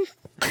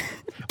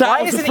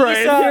 Why isn't Issa?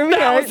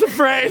 That was the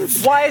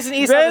phrase. Why isn't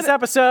Issa on this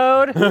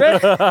episode?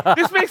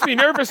 This makes me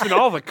nervous in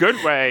all the good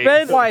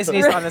ways. Why isn't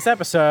Issa on this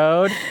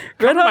episode? Red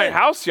Come to my Hot.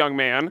 house, young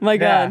man. My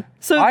God.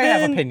 So I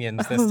then, have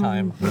opinions this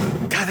time.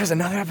 God, there's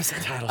another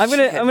episode title. I'm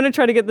gonna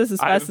try to get this as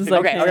fast as I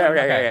Okay, can.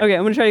 okay. Okay,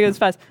 I'm gonna try to get this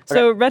fast.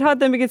 So Red Hot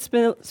then begins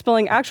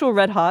spilling actual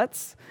Red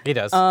Hots. He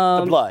does.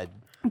 The blood.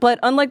 But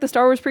unlike the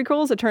Star Wars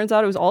prequels, it turns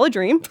out it was all a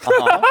dream.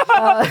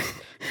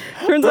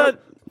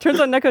 Turns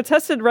out Neko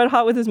tested Red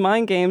Hot with his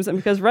mind games, and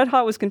because Red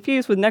Hot was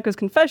confused with Neko's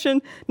confession,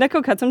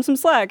 Neko cuts him some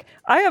slack.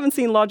 I haven't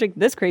seen logic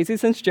this crazy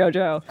since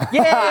JoJo.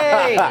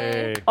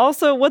 Yay!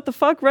 Also, what the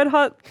fuck? Red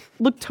Hot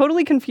looked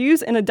totally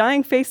confused, and a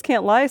dying face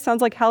can't lie.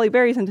 Sounds like Halle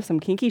Berry's into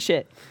some kinky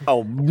shit.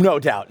 Oh, no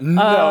doubt.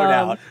 No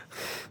doubt.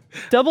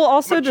 Double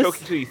also, Choke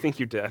until you think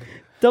you're dead.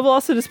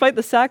 despite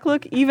the sack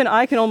look, even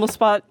I can almost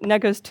spot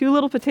Neko's 2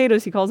 little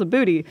potatoes he calls a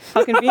booty.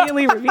 How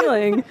conveniently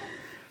revealing.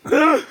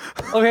 Oh,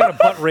 we had a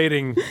butt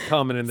rating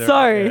comment in there.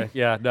 Sorry.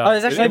 Yeah, no. Oh,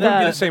 there's actually it wouldn't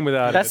be that. the same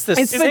without That's it.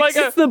 the It's, sixth. like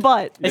it's the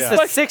butt. It's Yeah. the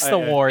Like- sixth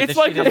award It's that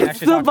like she didn't it's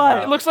actually the talk butt.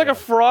 about. It looks like a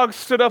frog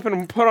stood up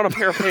and put on a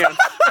pair of pants.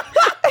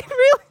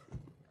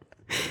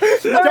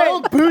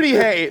 Don't booty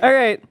hate. All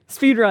right,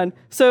 speed run.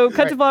 So,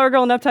 cut to Flower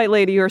Girl and Uptight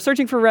Lady who are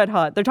searching for Red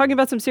Hot. They're talking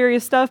about some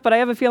serious stuff, but I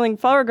have a feeling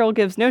Flower Girl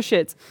gives no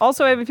shits.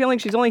 Also, I have a feeling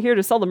she's only here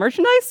to sell the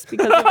merchandise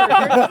because of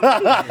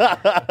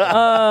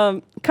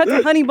her cut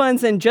to Honey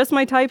Buns and Just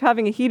My Type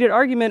having a heated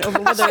argument over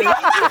whether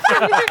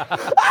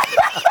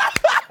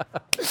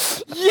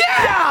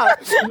Yeah.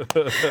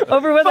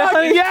 over whether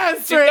Honey,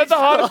 Yes. Is that the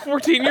hottest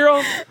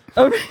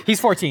 14-year-old? He's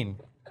 14.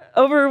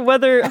 over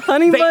whether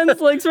Honey Buns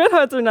likes Red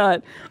Hots or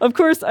not. Of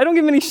course, I don't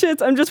give any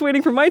shits. I'm just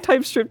waiting for my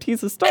type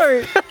striptease to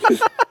start.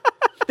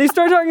 They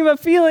start talking about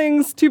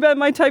feelings. Too bad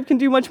my type can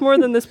do much more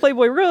than this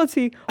Playboy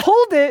royalty.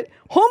 Hold it.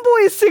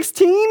 Homeboy is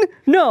 16?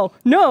 No.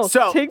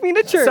 So take me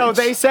to church. So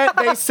they said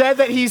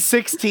that he's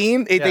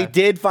 16. They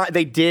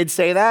did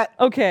say that.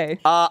 Okay.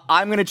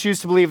 I'm gonna choose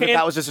to believe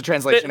that was just a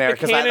translation error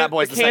because that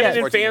boy's the canon sexiest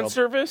in fan 14-year-old.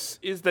 service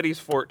is that he's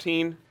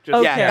 14. Just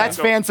Okay. Yeah, that's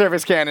fan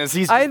service canon. He's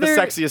just the Either-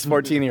 sexiest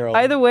 14-year-old.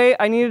 Either way,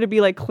 I needed to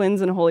be like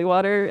cleansed in holy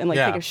water and like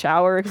Yeah. take a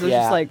shower because it was Yeah.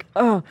 just like,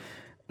 oh.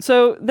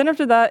 So then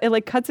after that, it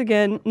like cuts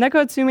again. Neko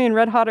Hatsumi and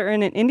Red Hot are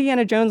in an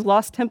Indiana Jones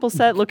Lost Temple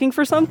set looking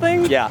for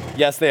something. Yeah.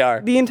 Yes, they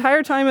are. The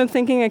entire time I'm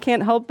thinking I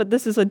can't help but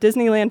this is a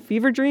Disneyland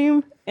fever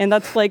dream. And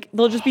that's like,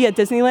 they'll just be at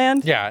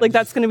Disneyland. Yeah, Like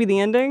that's going to be the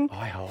ending.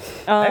 I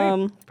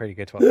hope. Pretty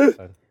good 12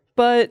 episode.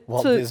 But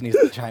Walt so- Disney's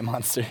the giant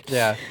monster.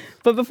 Yeah.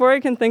 But before I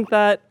can think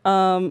that,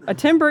 a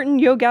Tim Burton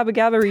Yo Gabba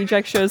Gabba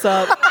reject shows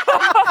up.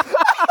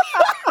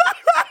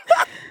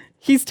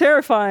 He's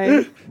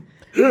terrifying.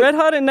 Red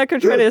Hot and Neko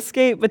try to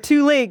escape, but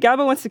too late.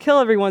 Gabba wants to kill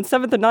everyone.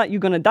 Seventh or not, you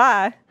gonna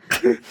die.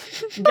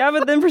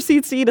 Gabba then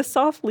proceeds to eat a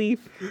soft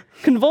leaf,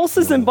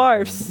 convulses and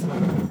barfs.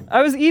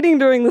 I was eating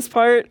during this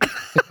part,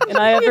 and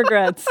I have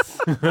regrets.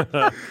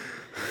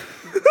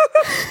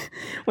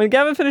 When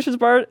Gabba finishes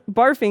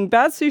barfing,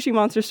 bad sushi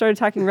monsters start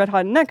attacking Red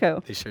Hot and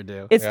Neko. They sure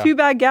do. It's too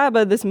bad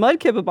Gabba, this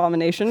mudkip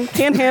abomination,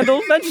 can't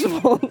handle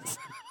vegetables.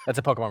 That's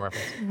a Pokemon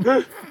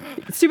reference.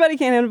 It's too bad he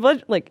can't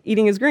handle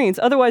eating his greens.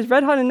 Otherwise,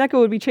 Red Hot and Neko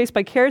would be chased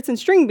by carrots and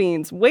string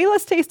beans. Way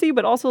less tasty,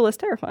 but also less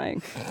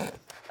terrifying.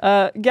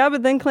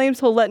 Gabba then claims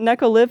he'll let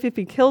Neko live if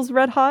he kills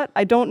Red Hot.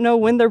 I don't know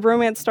when their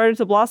bromance started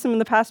to blossom in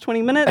the past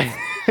 20 minutes.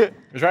 It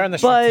was right on the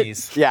But,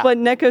 striptease. Yeah. but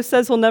Neko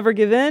says he'll never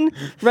give in.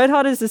 Red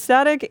Hot is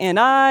ecstatic, and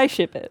I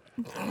ship it.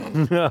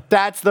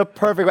 That's the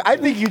perfect way. I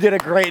think you did a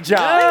great job.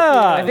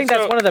 I think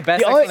that's one of the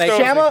best The only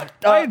explanations. Shama,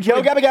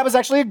 Yo Gabba Gabba is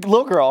actually a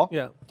little girl.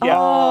 Yeah.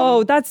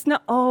 Oh, that's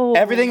not. Oh,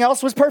 Everything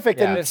else was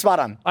perfect and spot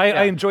on.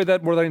 I enjoyed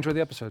that more than I enjoyed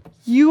the episode.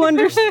 you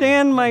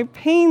understand my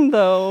pain,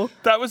 though.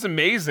 That was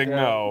amazing,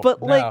 though.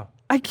 But like, No.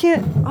 I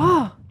can't.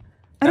 Oh,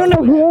 I don't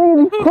know who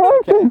any of these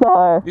characters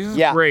are. This is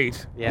Yeah.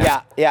 great.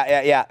 Yeah.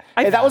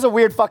 Hey, that was a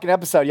weird fucking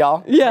episode,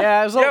 y'all.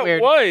 Yeah, it was a little Yeah,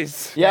 weird. it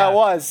was. Yeah, it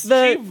was.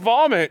 She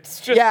vomits.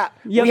 Just Yeah,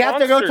 we have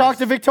to go monsters. talk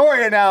to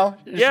Victoria now.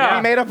 Yeah.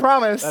 We made a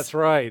promise. That's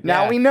right.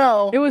 Now Yeah. we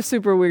know. It was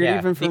super weird, Yeah.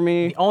 even for the,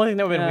 me. The only thing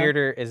that would have been Yeah.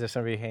 weirder is if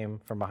somebody came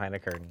from behind a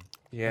curtain.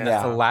 Yeah.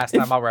 Yeah. The last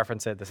time I'll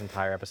reference it this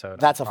entire episode.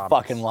 That's I a promise.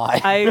 fucking lie.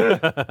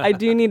 I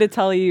do need to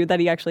tell you that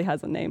he actually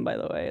has a name, by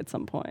the way, at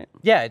some point.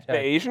 Yeah, The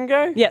Asian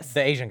guy? Yes.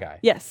 the Asian guy.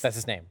 Yes. That's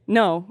his name.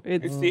 No,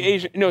 it's It's the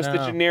Asian. No, it's the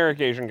No. generic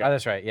Asian Oh, guy.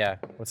 that's right. Yeah.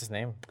 What's his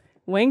name?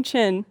 Wang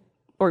Chin,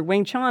 or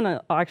Wang Chan,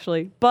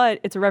 actually, but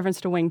it's a reference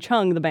to Wang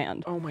Chung, the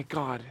band. Oh my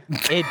god.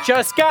 It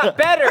just got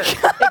better.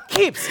 It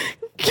keeps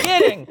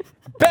getting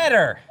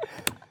better.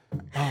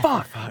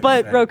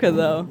 But Roka,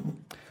 though.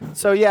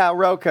 So yeah,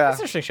 Roka. It's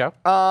an interesting show.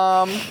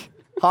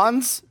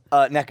 Hans,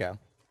 Neko.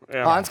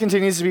 Yeah. Hans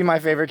continues to be my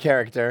favorite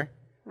character.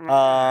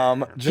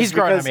 He's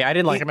growing on me. I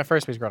didn't like him at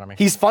first, but he's growing on me.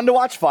 He's fun to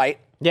watch fight.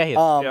 Yeah, he is.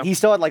 Yeah. He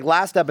still had like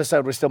last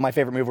episode was still my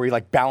favorite move where he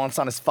like balanced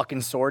on his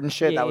fucking sword and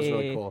shit. That was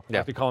really Yeah. cool. I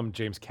have to call him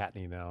James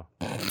Catney now.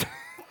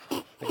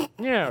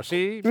 Yeah,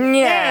 see?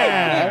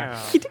 Yeah.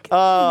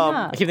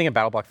 I keep thinking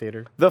Battle Block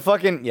Theater. The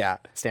fucking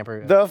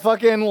Stamper. The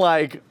fucking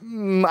like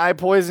I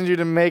poisoned you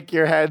to make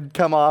your head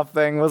come off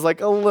thing was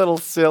like a little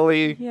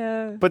silly.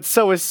 Yeah. But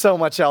so is so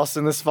much else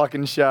in this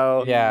fucking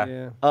show.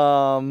 yeah.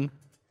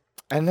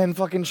 And then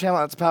fucking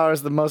Shamlot's power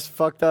is the most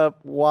fucked up.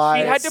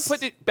 Why? She had to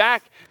put it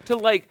back to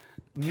like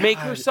make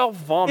herself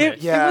vomit.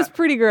 It Yeah. was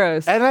pretty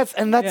gross. and that's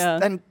Yeah.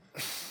 and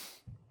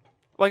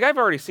Like I've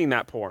already seen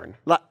that porn.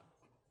 li-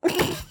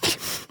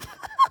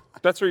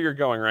 That's where you're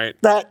going, right?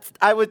 that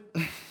I would.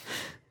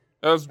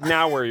 That was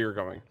now where you're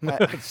going.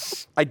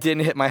 I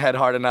didn't hit my head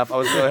hard enough. I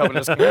was really hoping to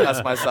just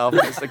confess myself,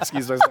 just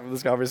excuse myself from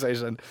this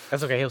conversation.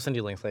 That's okay. He'll send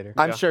you links later.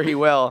 I'm sure he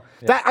will.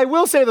 That I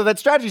will say though, that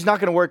strategy's not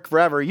going to work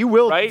forever. You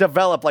will Right?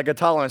 develop like a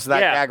tolerance to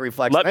that Yeah. gag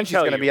reflex. Let me Eventually,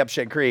 tell it's going to you. be up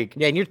shit creek.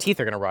 Yeah, and your teeth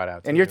are going to rot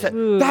out. And too.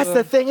 you're that's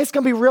the thing. It's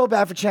going to be real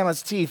bad for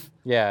Shamlot's teeth.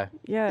 Yeah.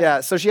 yeah.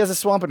 Yeah. So she has a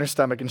swamp in her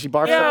stomach, and she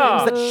barfs Yeah.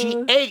 up things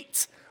that she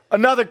ate.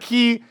 Another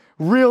key,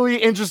 really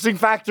interesting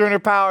factor in her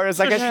power is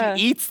I guess Yeah.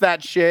 she eats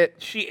that shit.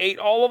 She ate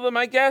all of them,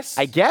 I guess.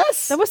 I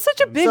guess. That was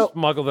such a big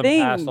Smuggle them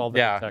thing. past all the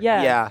Yeah.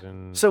 detectives Yeah.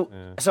 and- So yeah.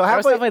 so That was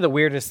halfway. definitely the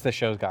weirdest the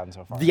show's gotten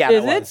so far. Yeah,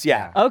 Is that it? was,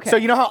 yeah. Okay. So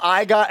you know how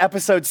I got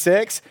episode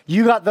 6?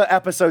 You got the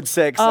episode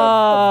 6 of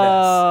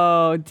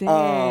Oh, this.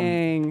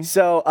 dang.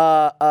 So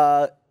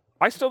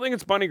I still think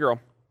it's Bunny Girl.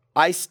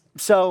 I think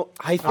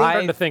I'm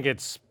starting to think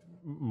it's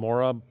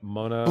Mona,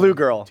 Blue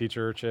girl.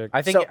 teacher chick.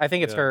 I think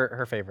it's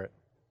her favorite.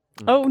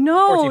 Oh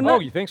no, 14. no, Oh,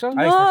 you think so?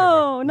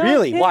 no, not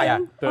Really? him. Why? Yeah.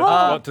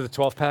 To the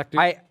 12th pack,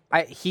 dude.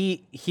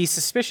 He's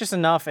suspicious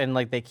enough, and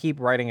like they keep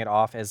writing it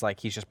off as like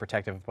he's just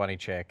protective of Bunny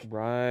Chick.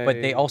 Right.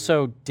 But they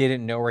also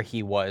didn't know where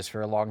he was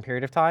for a long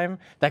period of time.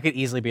 That could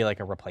easily be like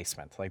a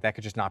replacement. Like that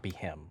could just not be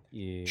him.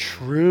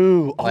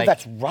 True. Oh, Like,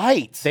 that's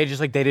right. They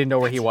just like they didn't know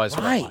where he was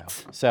for a while.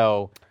 right.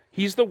 So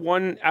He's the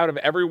one out of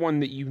everyone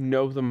that you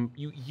know them.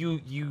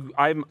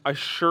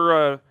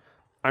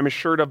 I'm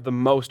assured of the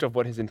most of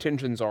what his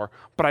intentions are,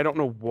 but I don't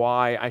know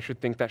why I should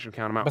think that should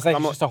count him out. besides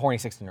I'm he's like- just a horny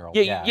 16-year-old.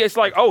 yeah, it's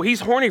like, oh, he's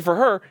horny for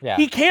her. Yeah.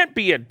 He can't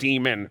be a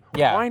demon.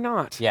 Yeah. Why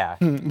not? Yeah.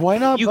 Why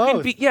not You both?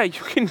 can be. Yeah, you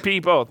can be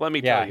both. Let me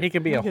Yeah. tell you. He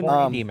could be a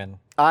horny demon.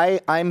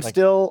 I'm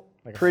still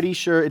pretty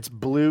sure it's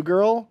Blue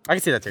Girl. I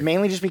can see that too.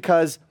 Mainly just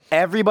because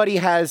everybody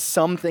has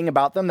something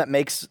about them that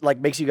makes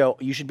you go,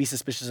 you should be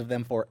suspicious of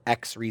them for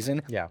X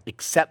reason. Yeah.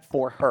 Except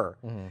for her.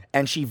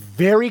 And she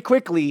very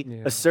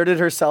quickly asserted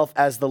herself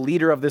as the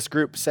leader of this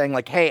group, saying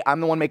like, hey, I'm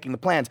the one making the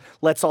plans.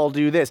 Let's all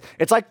do this.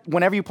 It's like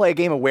whenever you play a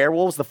game of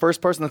werewolves, the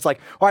first person that's like,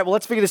 all right, well,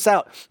 let's figure this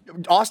out.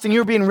 Austin, you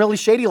were being really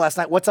shady last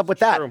night. What's up with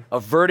that? True.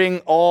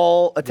 Averting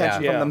all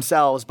attention Yeah. from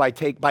themselves by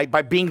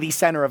being the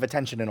center of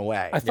attention in a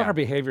way. I thought her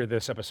behavior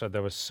this episode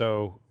that was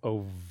so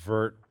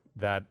overt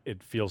that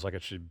it feels like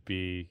it should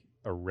be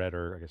a red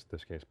or I guess in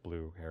this case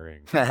blue herring.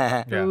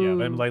 Yeah,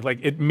 and like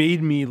it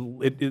made me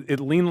it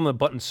leaned on the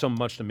button so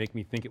much to make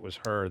me think it was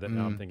her that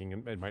now I'm thinking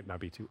it might not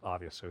be too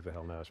obvious. So who the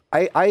hell knows?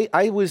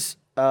 I was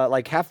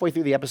like halfway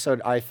through the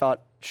episode, I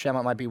thought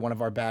Shamma might be one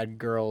of our bad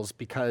girls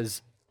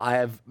because I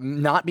have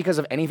not because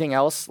of anything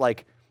else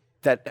like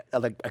that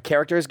like a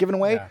character is given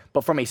away,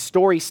 but from a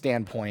story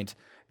standpoint,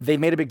 they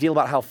made a big deal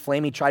about how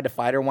Flamey tried to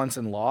fight her once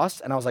and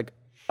lost, and I was like,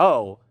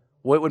 oh.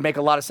 Well, it would make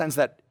a lot of sense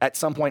that at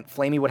some point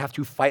Flamey would have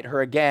to fight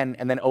her again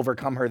and then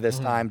overcome her this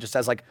time, just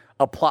as like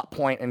a plot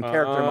point and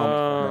character moment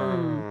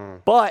for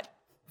her. But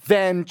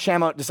then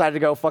Shamma decided to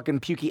go fucking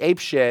pukey ape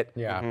shit.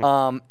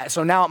 Yeah.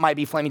 So now it might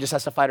be Flamey just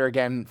has to fight her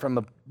again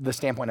from the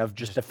standpoint of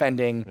just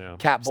defending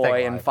Catboy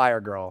Staying and alive.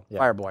 Fire Girl,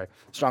 Fireboy,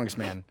 strongest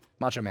man,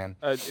 Macho Man,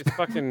 It's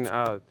fucking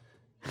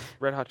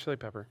Red Hot Chili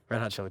Pepper.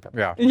 Red Hot Chili Pepper.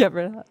 Yeah. Yeah,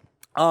 right.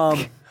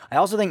 I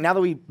also think now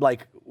that we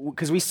like,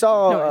 because we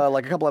saw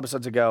like a couple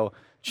episodes ago,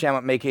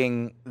 Shamma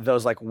making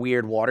those like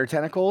weird water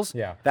tentacles.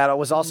 Yeah. That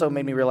was also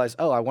made me realize,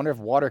 oh, I wonder if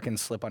water can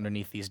slip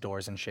underneath these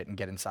doors and shit and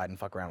get inside and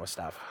fuck around with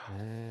stuff.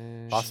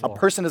 A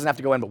person doesn't have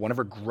to go in, but one of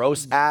her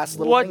gross ass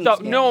little What thingies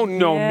the? can.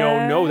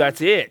 No. That's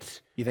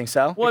it. You think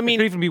so? Well, I It mean,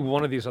 could even be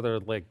one of these other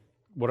like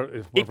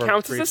it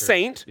counts as a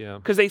saint Yeah.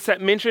 because they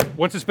mentioned.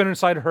 Once it's been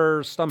inside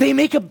her stomach. They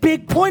make a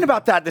big point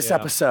about that this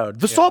episode.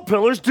 The salt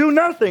pillars do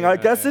nothing. I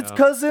guess it's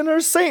because in her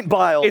saint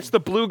bile. It's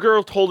the blue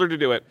girl told her to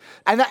do it.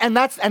 and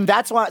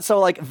that's why. So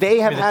like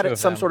they have the two had of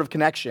some them. sort of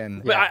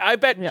connection. But I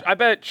bet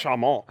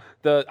Shamal,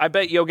 I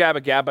bet Yo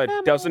Gabba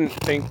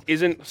Gabba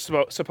isn't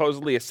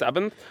supposedly a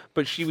seventh,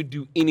 but she would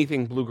do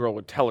anything Blue Girl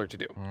would tell her to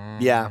do.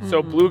 Yeah.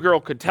 So Blue Girl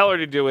could tell her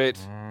to do it.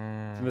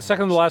 In the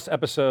second to last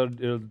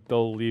episode,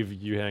 they'll leave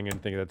you hanging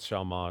thinking that's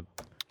Shalmot.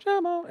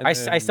 Shalmot.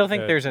 I still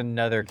think there's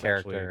another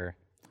character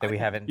that we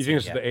haven't You seen think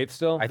it's yet. the 8th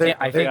still? I think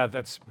yeah,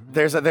 that's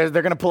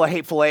They're gonna pull a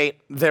hateful eight.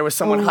 There was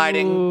someone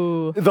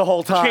hiding the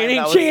whole time.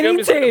 That was-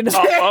 Channing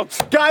Tatum.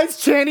 Guys,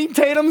 Channing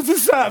Tatum's the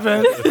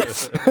seventh.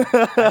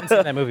 I haven't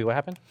seen that movie. What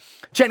happened?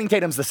 Channing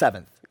Tatum's the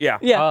seventh. Yeah,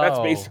 Yeah. that's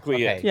Oh,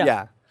 basically okay. it.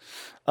 Yeah.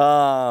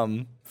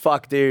 Yeah.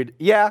 Fuck, dude.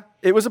 Yeah,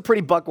 it was a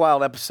pretty buck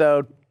wild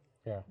episode.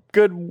 Yeah.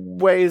 Good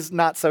ways,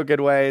 not so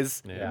good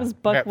ways. It was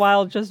Buck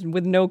Wild just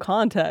with no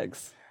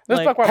context. This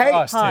Like, Buck Wild Hey, for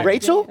us, too.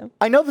 Rachel, Yeah.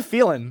 I know the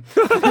feeling.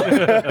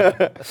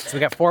 So we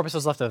got 4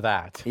 episodes left of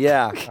that.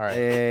 Yeah. All right.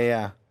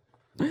 Yeah.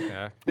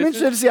 yeah. I'm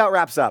interested to see how it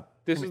wraps up.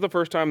 This is the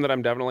first time that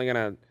I'm definitely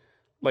gonna,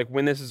 like,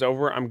 when this is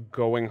over, I'm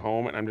going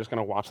home and I'm just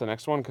gonna watch the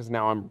next one because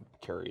now I'm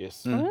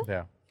curious.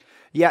 Yeah.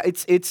 Yeah,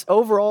 it's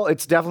overall,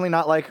 it's definitely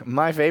not like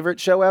my favorite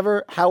show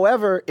ever.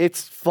 However,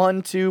 it's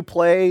fun to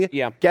play.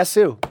 Yeah. Guess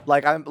who?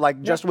 Like I'm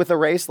like just with a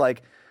race,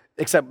 like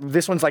except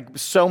this one's like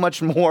so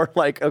much more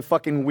like a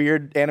fucking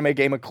weird anime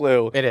game of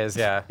Clue. It is,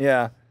 yeah.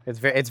 Yeah. It's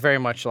very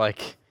much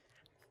like,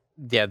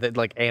 the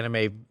like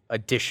anime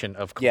edition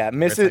of Clue, Yeah,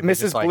 where it's Mrs. like they're Mrs.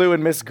 just like- Blue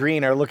and Miss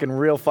Green are looking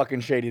real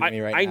fucking shady to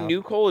me right I now.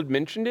 knew Cole had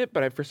mentioned it,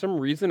 but for some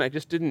reason I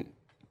just didn't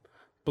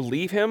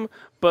believe him.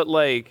 But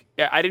like,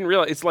 I didn't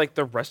realize it's like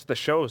the rest of the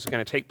show is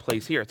gonna take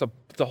place here.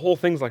 The whole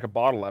thing's like a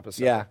bottle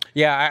episode. Yeah.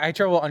 Yeah, I had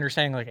trouble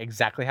understanding like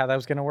exactly how that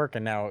was going to work,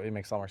 and now it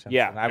makes a lot more sense.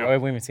 Yeah, And no.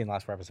 we haven't seen the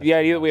last 4 episodes. The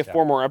idea that we have Yeah.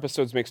 4 more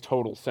episodes makes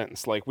total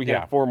sense. Like we can Yeah.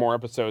 have 4 more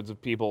episodes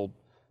of people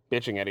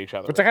bitching at each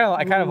other. Which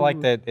I kind of like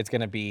that it's going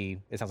to be.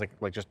 It sounds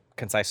like just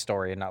concise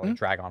story and not like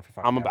drag on for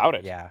fucking. I'm about ever.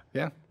 it. Yeah.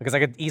 Yeah. Because I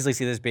could easily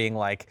see this being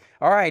like,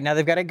 all right, now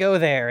they've got to go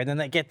there, and then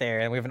they get there,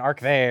 and we have an arc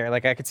there.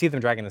 Like I could see them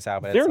dragging this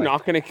out, but They're it's like,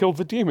 not gonna kill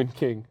the Demon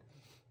King.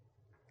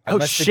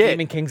 unless the shit.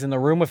 Demon King's in the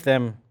room with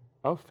them.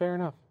 Oh, fair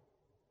enough.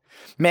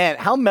 Man,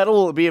 how metal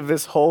will it be if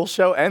this whole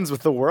show ends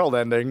with the world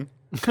ending?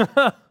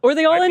 Or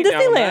they all I'd in be down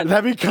with Disneyland.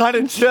 That'd be kind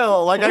of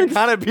chill. Like I'd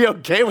kind of be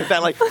okay with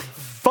that. Like,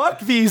 fuck Fuck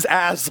these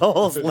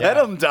assholes. Let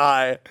them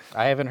die.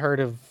 I haven't heard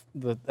of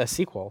a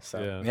sequel, so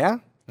Yeah. Yeah?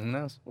 Who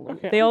knows?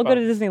 They all go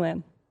to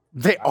Disneyland.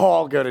 They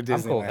all go to I'm cool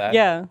with Disneyland. that.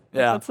 Yeah.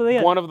 Yeah. That's what they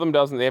One of them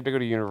doesn't. They have to go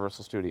to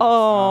Universal Studios.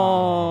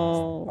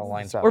 Oh. The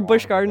lines Or out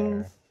Busch long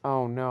Gardens.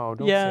 Oh no!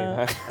 Don't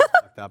Yeah. say that.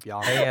 Fucked up,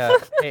 y'all. there.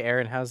 Hey,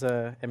 Aaron, how's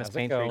MS How's it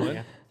Paint treating going?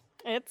 you?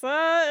 It's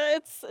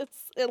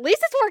at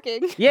least it's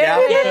working. Yeah.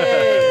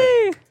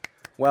 Yay!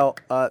 Well,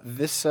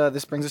 this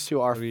brings us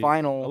to our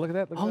final. Oh, look at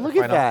that. Oh, look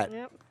at that.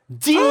 Yep.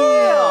 Damn!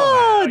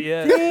 Oh,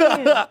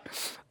 yeah.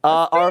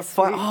 Our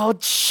oh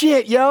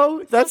shit,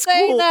 yo, that's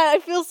Saying cool. that, I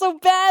feel so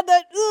bad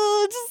that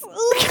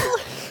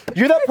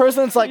You're that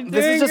person that's like,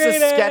 this is doing just a great,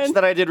 sketch Aaron.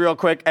 that I did real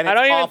quick, and I it's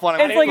don't even- off when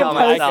I'm It's like a on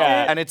myself,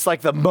 Post-it. and it's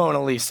like the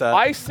Mona Lisa.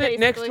 I sit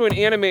next to an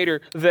animator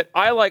that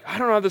I like. I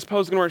don't know how this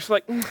pose is gonna work. She's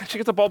like, she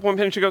gets a ballpoint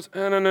pen and she goes,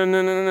 no, no, no,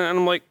 no, no, and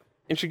I'm like,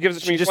 and she gives it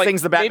to me. She She's just like,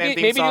 sings the Batman maybe,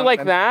 theme maybe you song like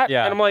and- that.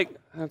 Yeah. And I'm like,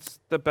 that's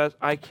the best.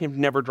 I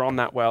can never drawn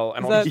that well,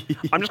 and Is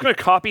I'm just gonna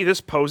copy this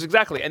pose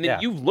exactly. And then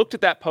Yeah. you looked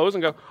at that pose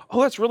and go,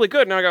 oh, that's really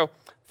good. And I go,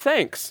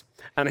 thanks.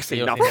 And I say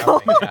You'll nothing. see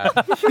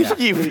nothing. Yeah.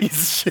 You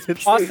piece of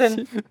shit.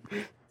 Austin,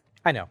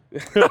 I know.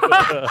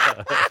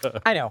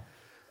 I know.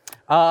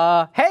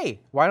 Hey,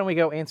 why don't we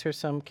go answer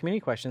some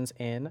community questions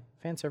in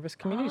fan service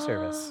community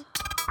service?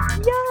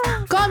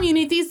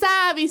 Community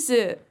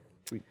service.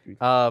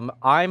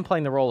 I'm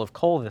playing the role of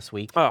Cole this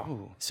week.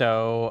 Oh,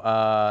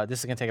 So this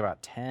is gonna take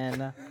about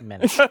 10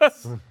 minutes. No,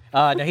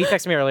 he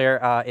texted me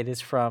earlier. It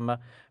is from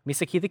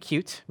Misaki the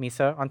Cute,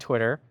 Misa on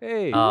Twitter.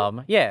 Hey.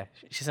 Yeah,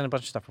 she sent a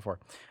bunch of stuff before.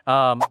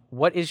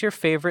 What is your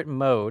favorite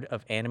mode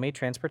of anime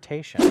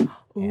transportation?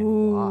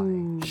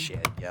 And why?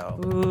 Shit, yo.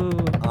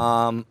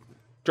 Ooh.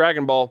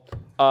 Dragon Ball.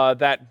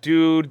 That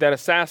dude, that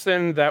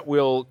assassin that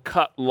will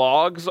cut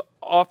logs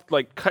off,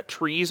 like cut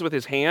trees with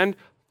his hand,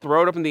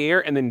 throw it up in the air,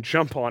 and then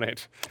jump on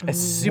it. It's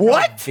super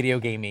What? video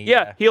gamey.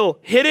 Yeah, he'll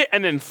hit it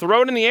and then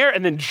throw it in the air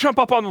and then jump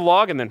up on the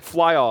log and then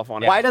fly off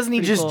on it. Why doesn't he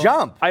just cool.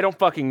 jump? I don't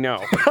fucking know.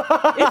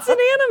 It's an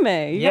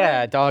anime.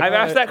 Yeah, dog. I've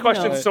asked that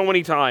question know. so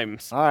many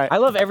times. All right. I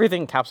love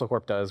everything Capsule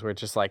Corp does, where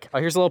it's just like, oh,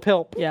 here's a little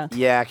pill. Yeah.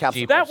 Yeah,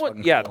 Capsule That Corp's one,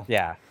 fucking yeah. cool.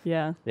 Yeah,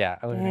 Yeah. yeah.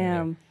 I love everything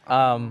they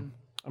Damn. do.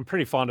 I'm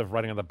pretty fond of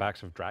riding on the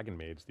backs of dragon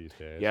maids these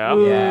days. Yeah.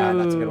 Yeah,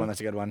 that's a good one.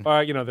 That's a good one.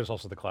 There's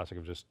also the classic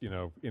of just,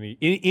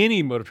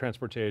 any mode of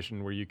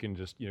transportation where you can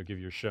just, give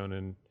your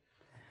shonen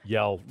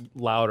yell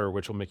louder,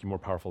 which will make you more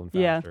powerful and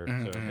Yeah. faster.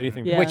 So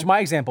anything. Yeah. Which my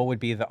example would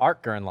be the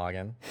Art Gurren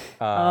Lagann,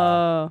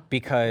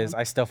 because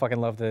I still fucking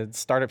love the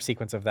startup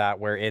sequence of that,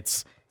 where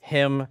it's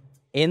him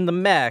in the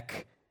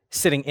mech,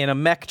 sitting in a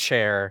mech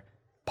chair,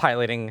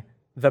 piloting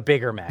the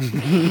bigger mech.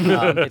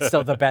 It's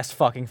still the best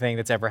fucking thing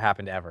that's ever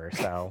happened ever.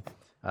 So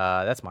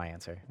that's my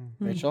answer.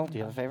 Rachel, do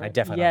you have a I favorite?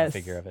 definitely have Yes. a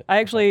figure of it. I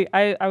actually,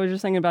 I was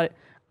just thinking about it.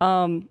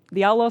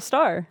 The Outlaw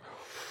Star.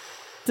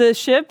 The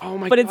ship, Oh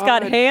my but it's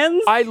got God.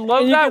 hands. I love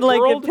and you that can, like,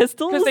 world get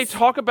pistols. because they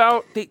talk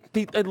about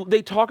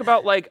they talk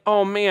about like,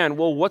 oh man,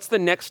 well, what's the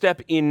next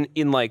step in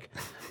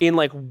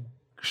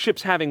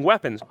ships having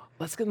weapons?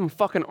 Let's give them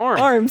fucking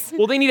arms. Arms.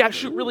 Well, they need to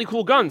shoot really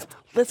cool guns.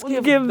 Let's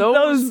give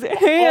those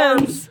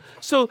hands. arms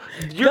so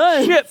your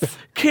Guns. ship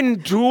can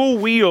dual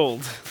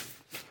wield.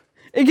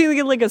 It can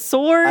get like a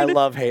sword. I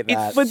love hate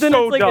that. But then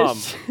so it's like dumb.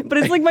 but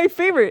it's like my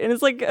favorite, and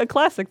it's like a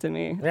classic to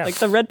me. Yeah. Like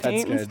the red That's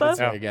paint and good. stuff. That's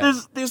very good.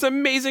 There's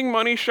amazing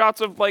money shots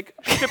of like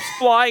ships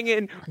flying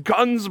in,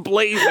 guns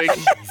blazing.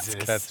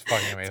 That's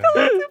fucking amazing.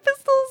 Two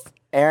pistols.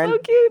 Aaron, So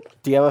cute.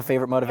 do you have a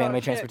favorite mode of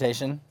anime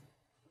transportation?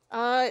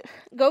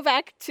 go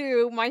back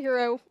to My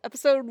Hero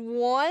episode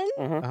 1.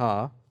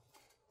 Uh-huh.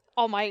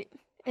 All Might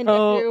and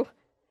Oh. Deku.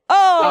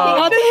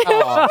 Oh,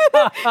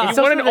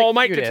 You want an All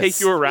Might to take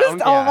you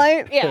around? All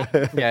Might. Yeah.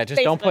 Yeah,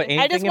 just don't put basically. anything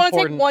I just want to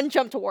take important. one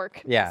jump to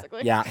work. Yeah.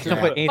 Basically. Yeah. Just don't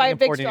put anything By a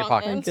big, important in your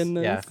strong pocket. man.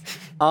 Goodness.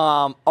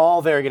 Yeah.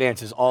 All very good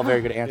answers. All very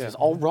good answers.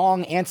 All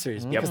wrong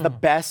answers. Because the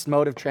best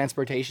mode of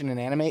transportation in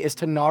anime is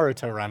to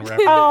Naruto run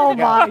wherever. Oh you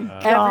go. my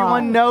god.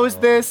 Everyone knows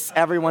this.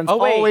 Everyone's Oh,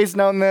 wait. always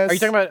known this. Are you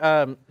talking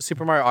about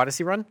Super Mario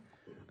Odyssey run?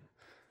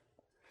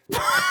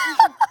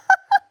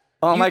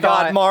 Oh my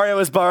thought- god, Mario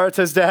is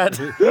Boruto's dad.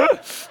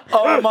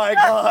 Oh my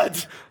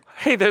god.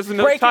 Hey, there's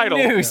another Breaking title.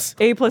 news.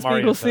 A plus B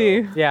Mario equals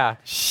C. Yeah.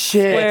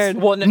 Shit. Squared.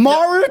 Well,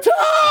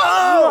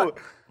 Maruto!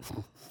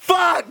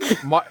 Fuck!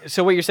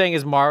 So what you're saying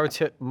is Mario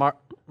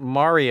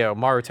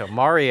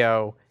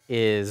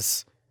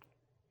is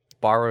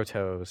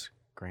Boruto's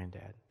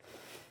granddad.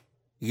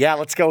 Yeah,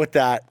 let's go with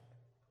that.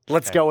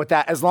 Let's go with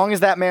that. As long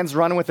as that man's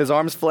running with his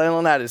arms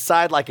flailing at his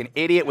side like an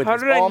idiot with How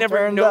his did I palm never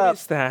turned up.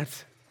 notice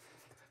that?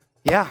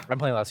 Yeah. I'm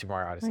playing a lot of Super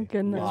Mario Odyssey. My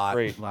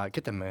goodness. Lot.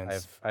 Get the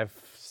moons. I've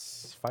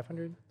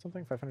 500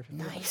 something,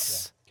 550.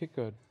 Nice. Get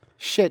good.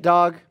 Shit,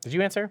 dog. Did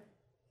you answer?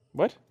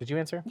 What? Did you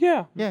answer?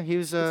 Yeah. Yeah, he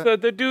was.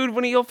 The dude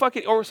when he'll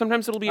fucking, or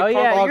sometimes it'll be a Oh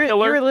yeah, log you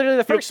pillar. were literally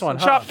the He'll first one.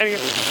 Chop Huh? and he'll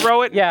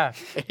throw it. Yeah,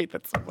 I hate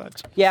that so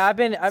much. yeah.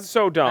 I'm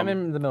So dumb. I'm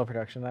in the middle of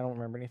production. I don't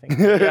remember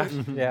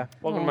anything. Yeah.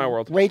 Welcome to my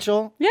world.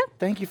 Rachel, Yeah.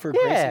 thank you for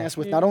gracing us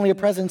with not only a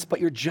presence, but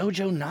your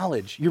JoJo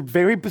knowledge, your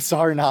very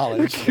bizarre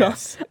knowledge.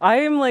 Yes. I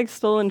am like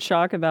still in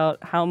shock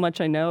about how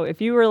much I know.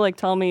 If you were like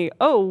tell me,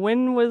 oh,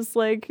 when was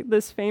like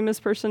this famous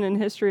person in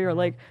history, or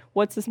like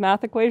what's this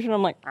math equation?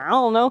 I'm like, I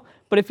don't know.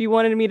 But if you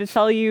wanted me to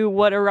tell you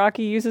what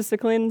Araki uses to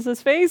cleanse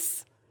his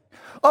face,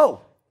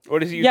 Oh,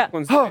 What is he? Yeah.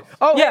 Oh,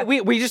 Yeah.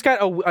 yeah. We just got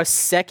a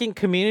second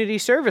community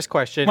service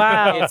question.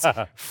 Wow. It's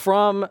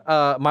from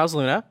Miles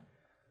Luna.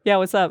 yeah,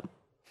 what's up?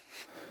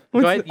 Go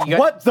ahead, you got-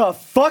 what the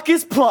fuck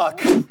is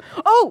pluck?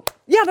 Oh,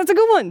 yeah, that's a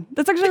good one.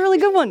 That's actually a really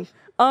good one.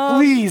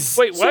 Please.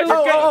 Wait,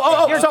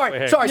 what?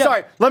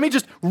 Sorry. Let me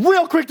just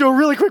real quick do a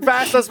really quick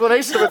fast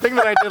explanation of a thing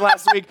that I did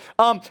last week.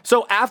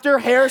 So after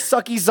Hair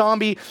Sucky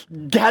Zombie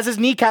has his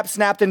kneecap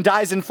snapped and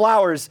dies in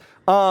flowers,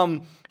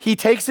 he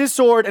takes his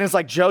sword and is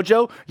like,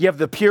 JoJo, you have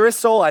the purest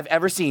soul I've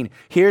ever seen.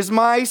 Here's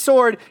my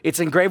sword. It's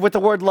engraved with the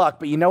word luck.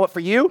 But you know what, for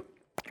you?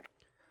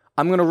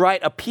 I'm going to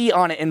write a P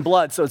on it in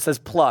blood so it says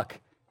pluck.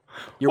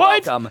 You're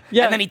What? welcome.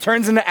 Yeah. And then he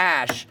turns into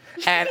ash.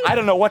 And I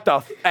don't know what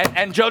the...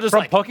 and JoJo's From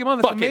like, Pokemon?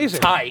 That's fucking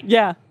amazing. tight.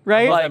 Yeah,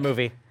 right? Love Like- that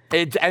movie.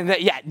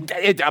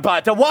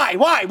 But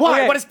why?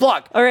 Okay. What is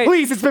pluck? All right.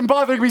 Please, it's been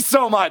bothering me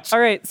so much. All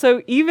right,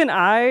 so even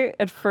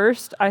at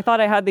first, I thought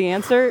I had the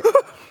answer.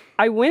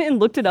 I went and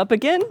looked it up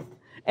again,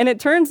 and it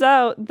turns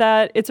out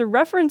that it's a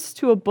reference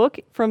to a book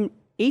from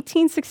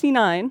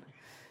 1869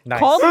 Nice.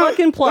 called Luck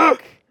and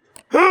Pluck.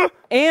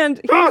 And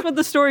here's what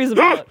the story is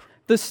about.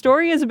 The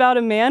story is about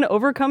a man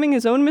overcoming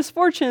his own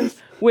misfortunes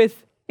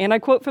with, and I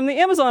quote from the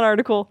Amazon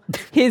article,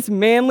 his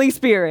manly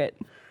spirit.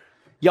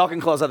 Y'all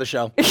can close out the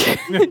show.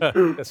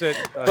 That's it.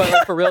 But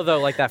like, for real though,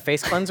 like that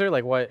face cleanser,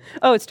 like what?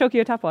 Oh, it's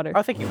Tokyo Tap Water.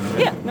 Oh, thank you.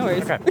 Yeah, no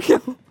worries.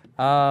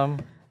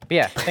 But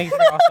yeah, thank you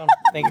for awesome.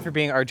 Thank you for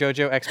being our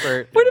JoJo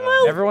expert. Where did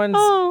Miles- Everyone's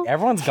Oh.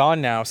 everyone's gone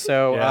now,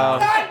 so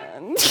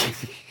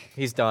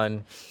he's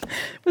done.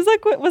 Was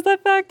that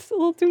fact a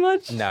little too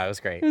much? No, it was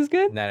great. It was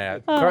good?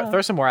 No. Oh.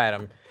 Throw some more at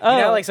him. You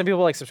know, like some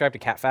people like subscribe to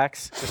Cat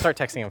Facts. Just start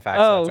texting him facts,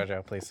 Oh.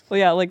 JoJo, please. Well,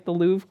 yeah, like the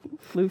Louvre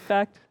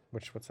fact.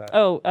 What's that?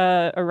 Oh,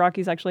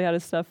 Iraqi's actually had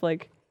his stuff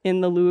like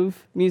in the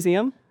Louvre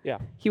Museum. Yeah.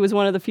 He was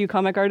one of the few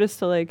comic artists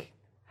to like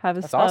have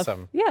his stuff.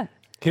 awesome. Yeah.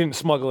 He didn't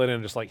smuggle it in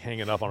and just like hang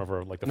it up on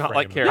over like the Not frame.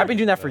 like Carrie. I've been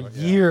doing that for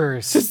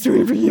years. Just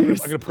doing it for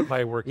years. I'm gonna put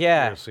my work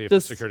Yeah. here, see if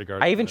Just- the security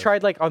guard. I even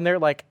tried like on their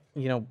like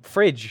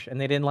fridge,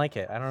 and they didn't like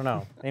it. I don't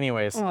know.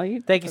 Anyways, Oh,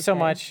 thank you so okay.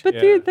 much. But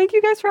Yeah. dude, thank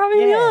you guys for having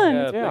me on.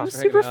 Yeah, It thanks was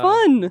for super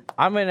hanging fun.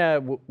 I'm gonna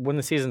when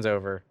the season's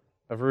over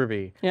of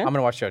Ruby, Yeah? I'm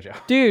gonna watch JoJo.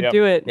 Dude, Yep.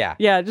 do it. Yeah.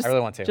 Yeah, just I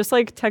really want to. Just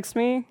like text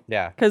me.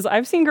 Yeah, Because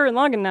I've seen Gurren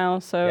Lagann now,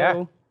 so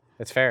yeah,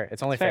 it's fair.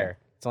 It's only fair. fair.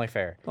 It's only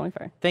fair. it's only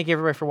fair. Thank you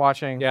everybody for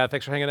watching. Yeah,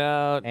 thanks for hanging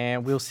out.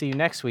 And we'll see you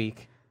next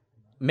week.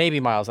 Maybe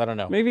Miles, I don't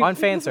know. Maybe on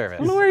fan service. I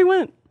don't know where he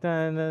went.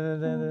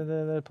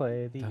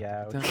 Play the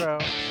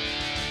outro.